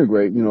won't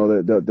disintegrate.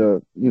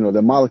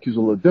 The molecules are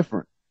a little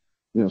different.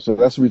 So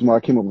that's the reason why I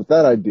came up with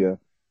that idea.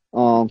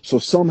 So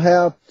some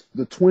have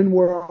the twin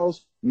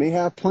worlds may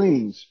have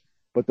planes,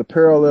 but the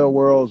parallel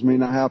worlds may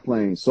not have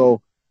planes.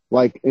 So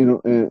like,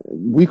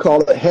 we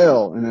call it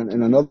hell. And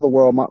in another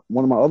world,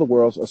 one of my other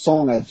worlds, a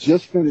song I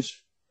just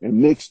finished and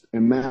mixed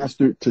and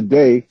mastered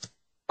today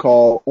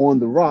called On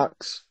the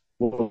Rocks.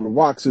 Well, the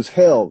rocks is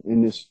hell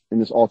in this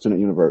alternate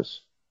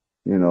universe,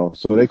 so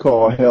they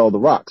call hell the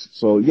rocks.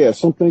 So yeah,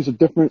 some things are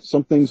different.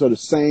 Some things are the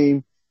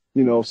same.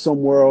 Some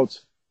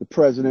worlds, the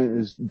president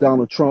is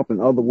Donald Trump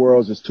and other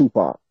worlds is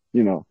Tupac,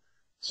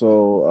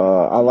 So,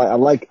 I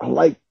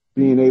like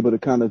being able to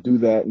kind of do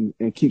that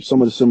and keep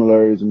some of the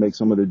similarities and make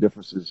some of the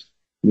differences,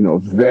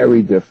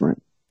 very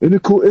different. Isn't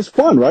it cool? It's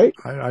fun, right?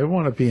 I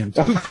want to be in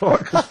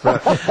Tupac.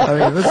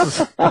 I mean,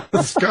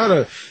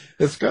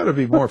 it's gotta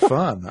be more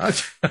fun.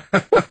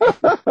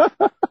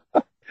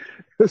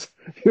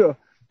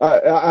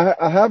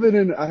 I have it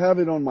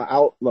on my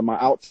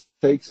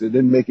outtakes. It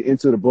didn't make it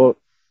into the book,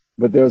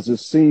 but there's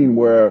this scene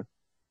where,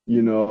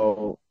 you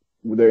know,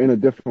 they're in a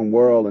different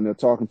world and they're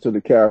talking to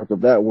the character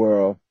of that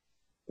world,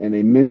 and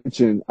they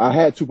mention, I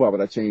had Tupac,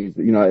 but I changed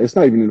it. You know, it's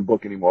not even in the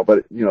book anymore.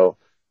 But you know,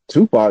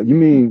 Tupac, you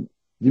mean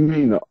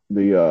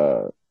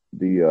the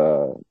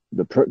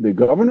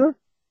governor?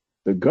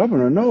 The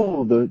governor?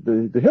 No,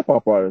 the hip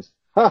hop artist.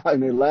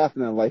 And they're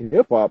laughing at like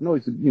hip hop. No,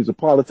 he's a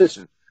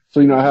politician. So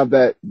you know, I have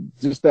that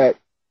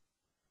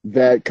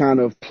kind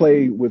of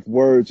play with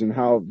words and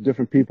how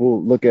different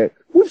people look at.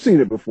 We've seen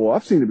it before.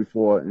 I've seen it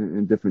before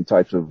in different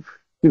types of,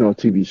 you know,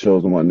 TV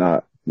shows and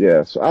whatnot.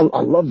 Yeah, so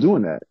I love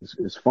doing that.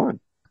 It's fun.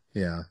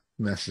 Yeah,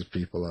 messes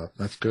people up.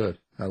 That's good.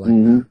 I like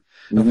that.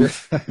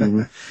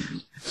 Mm-hmm.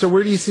 So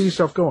where do you see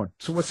yourself going?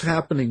 So what's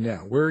happening now?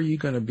 Where are you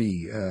going to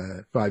be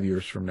 5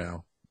 years from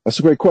now? That's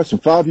a great question.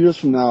 5 years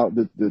from now,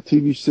 the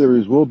TV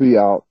series will be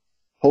out,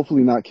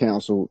 hopefully not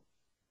canceled.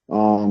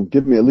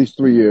 Give me at least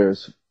 3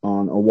 years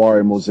on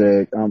Oware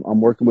Mosaic.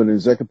 I'm working with an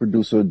executive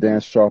producer,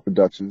 Dan Shaw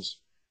Productions.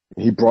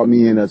 He brought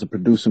me in as a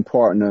producing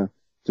partner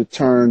to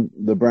turn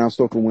the Brown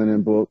Stoker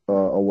winning book,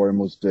 Oware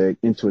Mosaic,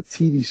 into a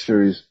TV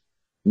series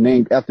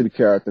named after the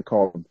character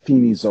called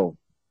Feeny Zoe,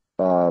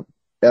 Feenixo,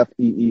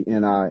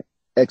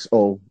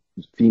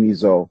 Feeny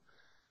Zoe.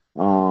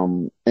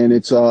 And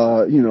it's,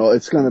 you know,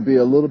 it's going to be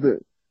a little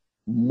bit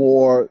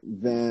more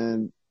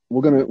than,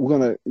 we're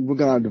going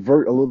to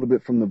divert a little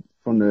bit from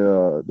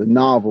the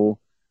novel,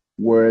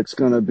 where it's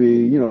going to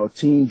be, you know, a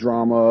teen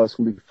drama. It's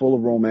going to be full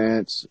of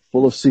romance,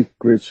 full of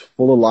secrets,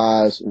 full of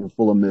lies, and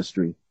full of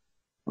mystery.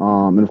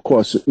 And of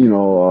course, you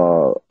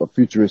know, a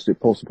futuristic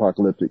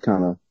post-apocalyptic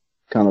kind of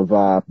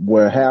vibe,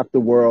 where half the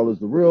world is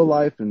the real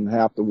life and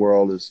half the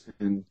world is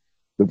in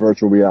the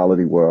virtual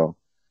reality world.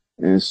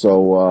 And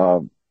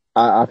so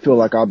I feel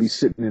like I'll be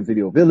sitting in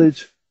Video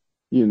Village,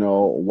 you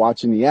know,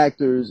 watching the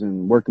actors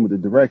and working with the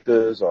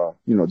directors, or,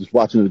 you know, just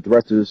watching the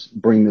directors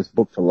bring this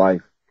book to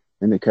life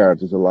and the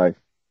characters to life.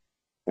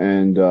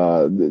 And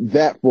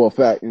that for a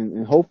fact,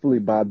 and hopefully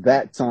by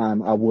that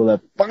time I will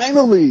have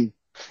finally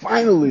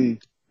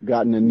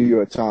gotten a New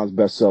York Times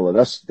bestseller.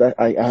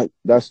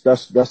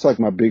 That's like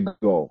my big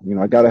goal. You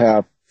know, I got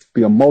to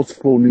be a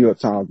multiple New York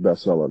Times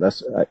bestseller.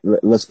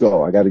 Let's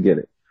go. I got to get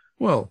it.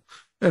 Well,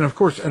 and of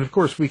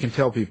course we can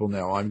tell people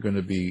now I'm going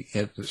to be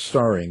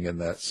starring in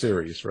that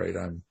series, right?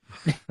 I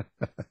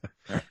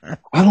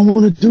don't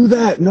want to do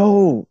that.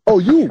 No. Oh,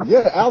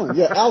 Alan.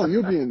 Yeah, Alan,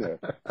 you'll be in there.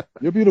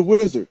 You'll be the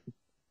wizard.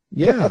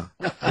 Yeah.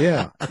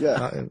 Yeah.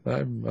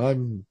 I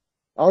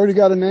already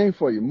got a name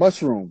for you.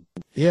 Mushroom.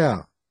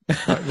 Yeah.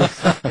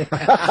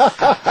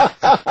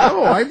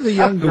 Oh, I'm the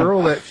young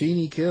girl that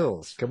Feeny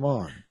kills. Come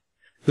on.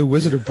 The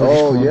Wizard of British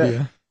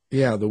Columbia.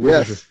 Yeah, the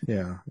Wizard.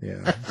 Yes.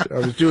 Yeah. I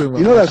was doing.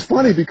 You know, that's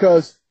funny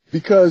because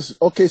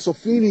okay, so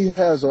Feeny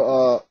has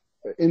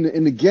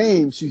in the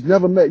game, she's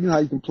never met. You know how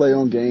you can play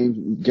on games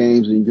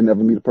and you can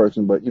never meet a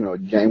person, but you know,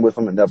 you game with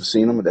them and never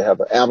seen them, and they have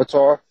an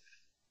avatar.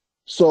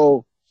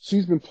 So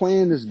she's been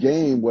playing this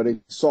game where they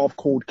solve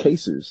cold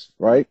cases,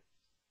 right?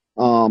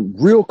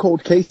 Real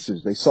cold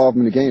cases. They solve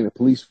them in the game. The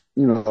police,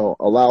 you know,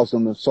 allows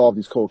them to solve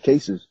these cold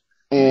cases.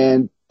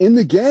 And in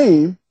the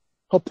game,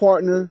 her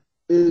partner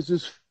is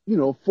this, you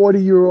know,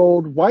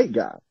 40-year-old white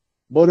guy.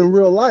 But in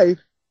real life,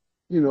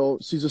 you know,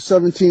 she's a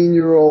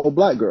 17-year-old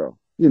black girl,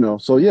 you know.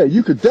 So yeah,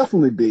 you could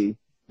definitely be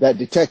that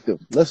detective.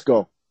 Let's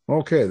go.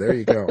 Okay, there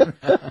you go.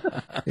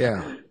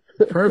 Yeah.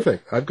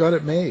 Perfect. I've got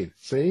it made.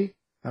 See?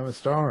 I'm a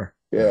star.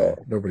 Yeah.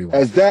 Nobody wants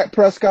As Dak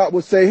Prescott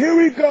would say, here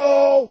we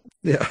go.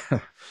 Yeah.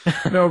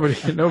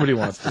 Nobody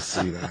wants to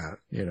see that,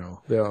 you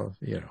know. They'll,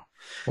 you know.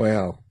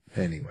 Well,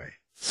 anyway.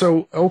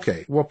 So,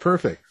 okay. Well,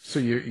 perfect. So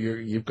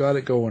you've got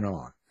it going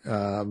on.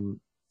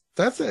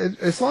 That's it.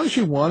 As long as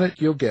you want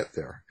it, you'll get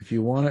there. If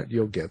you want it,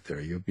 you'll get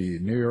there. You'll be a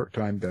New York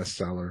Times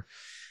bestseller,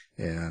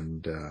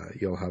 and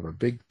you'll have a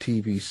big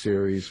TV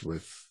series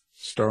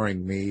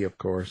starring me, of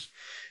course.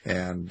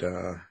 And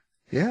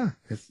yeah,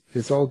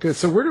 it's all good.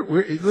 So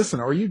listen,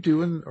 are you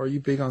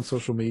big on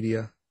social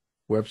media,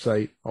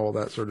 website, all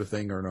that sort of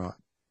thing, or not?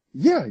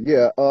 Yeah.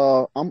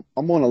 I'm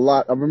on a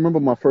lot. I remember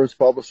my first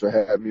publisher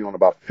had me on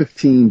about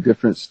 15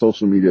 different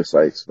social media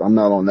sites. I'm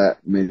not on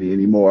that many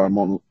anymore. I'm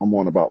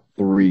on about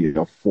 3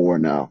 or 4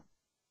 now.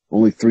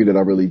 Only 3 that I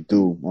really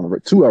do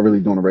 2 I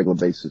really do on a regular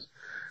basis.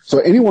 So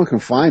anyone can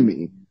find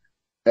me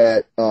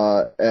at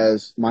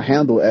as my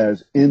handle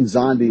as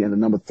Nzondi and the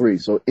number 3.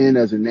 So N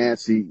as in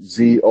Nancy,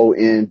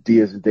 ZOND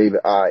as in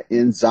David,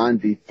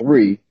 Nzondi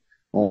 3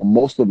 on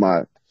most of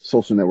my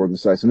social networking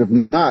sites. And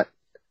if not,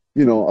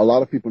 you know, a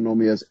lot of people know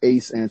me as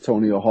Ace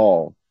Antonio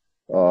Hall,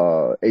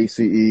 ACE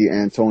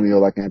Antonio,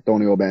 like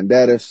Antonio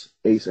Banderas,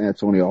 Ace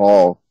Antonio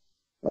Hall.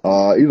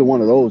 Either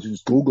one of those, you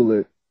just Google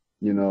it,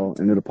 you know,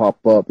 and it'll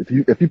pop up. If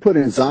you put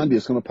in Nzondi,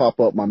 it's going to pop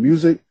up my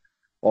music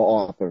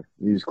or author.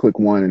 You just click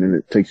one and then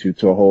it takes you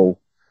to a whole,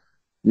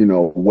 you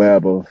know,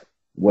 web of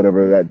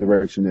whatever that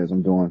direction is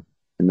I'm doing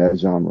in that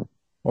genre.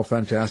 Well,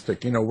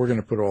 fantastic. You know, we're going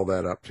to put all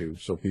that up too,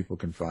 so people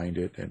can find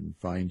it and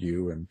find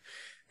you and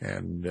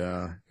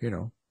you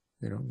know,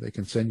 They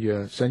can send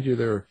you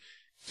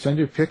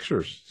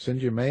pictures,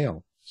 send you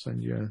mail,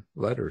 send you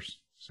letters.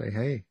 Say,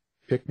 hey,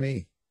 pick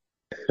me.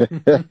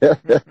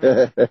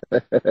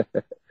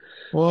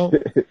 Well,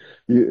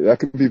 that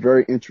could be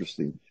very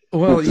interesting.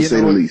 Well, to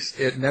say the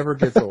least. It never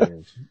gets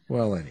old.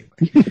 Well, anyway.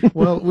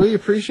 Well, we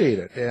appreciate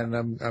it, and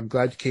I'm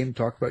glad you came to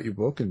talk about your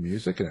book and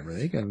music and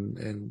everything.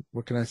 And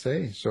what can I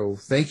say? So,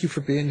 thank you for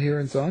being here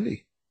in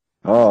Nzondi.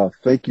 Oh,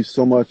 thank you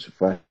so much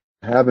for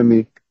having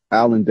me,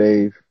 Al and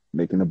Dave,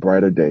 making a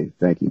brighter day.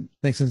 Thank you.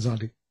 Thanks,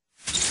 Nzondi.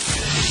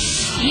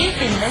 You've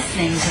been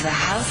listening to the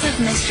House of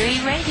Mystery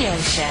radio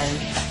show.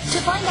 To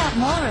find out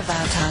more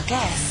about our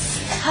guests,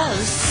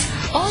 hosts,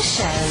 or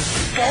shows,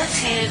 go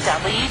to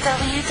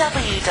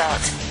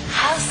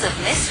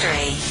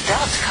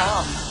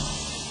www.houseofmystery.com.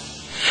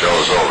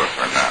 Show's over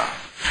for now.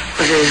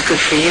 Was it as good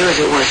for you as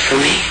it was for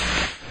me?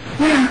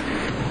 Well,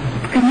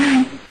 good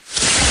night.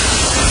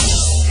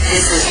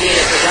 This has been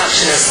a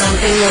production of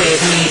Something Weird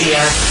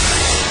Media.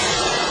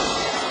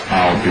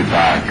 I'll be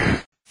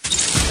back.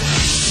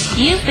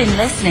 You've been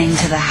listening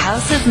to the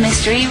House of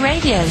Mystery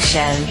radio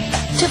show.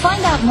 To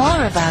find out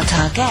more about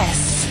our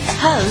guests,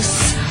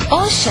 hosts,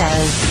 or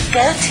shows,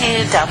 go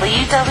to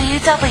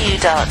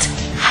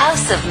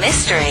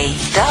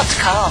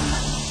www.houseofmystery.com.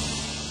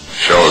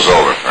 Show's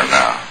over for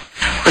now.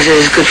 Was it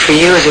as good for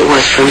you as it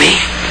was for me?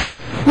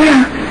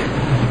 Well,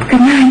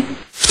 good night.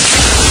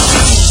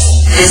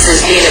 This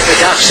has been a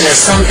production of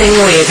Something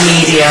Weird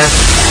Media.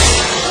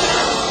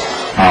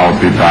 I'll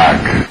be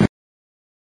back.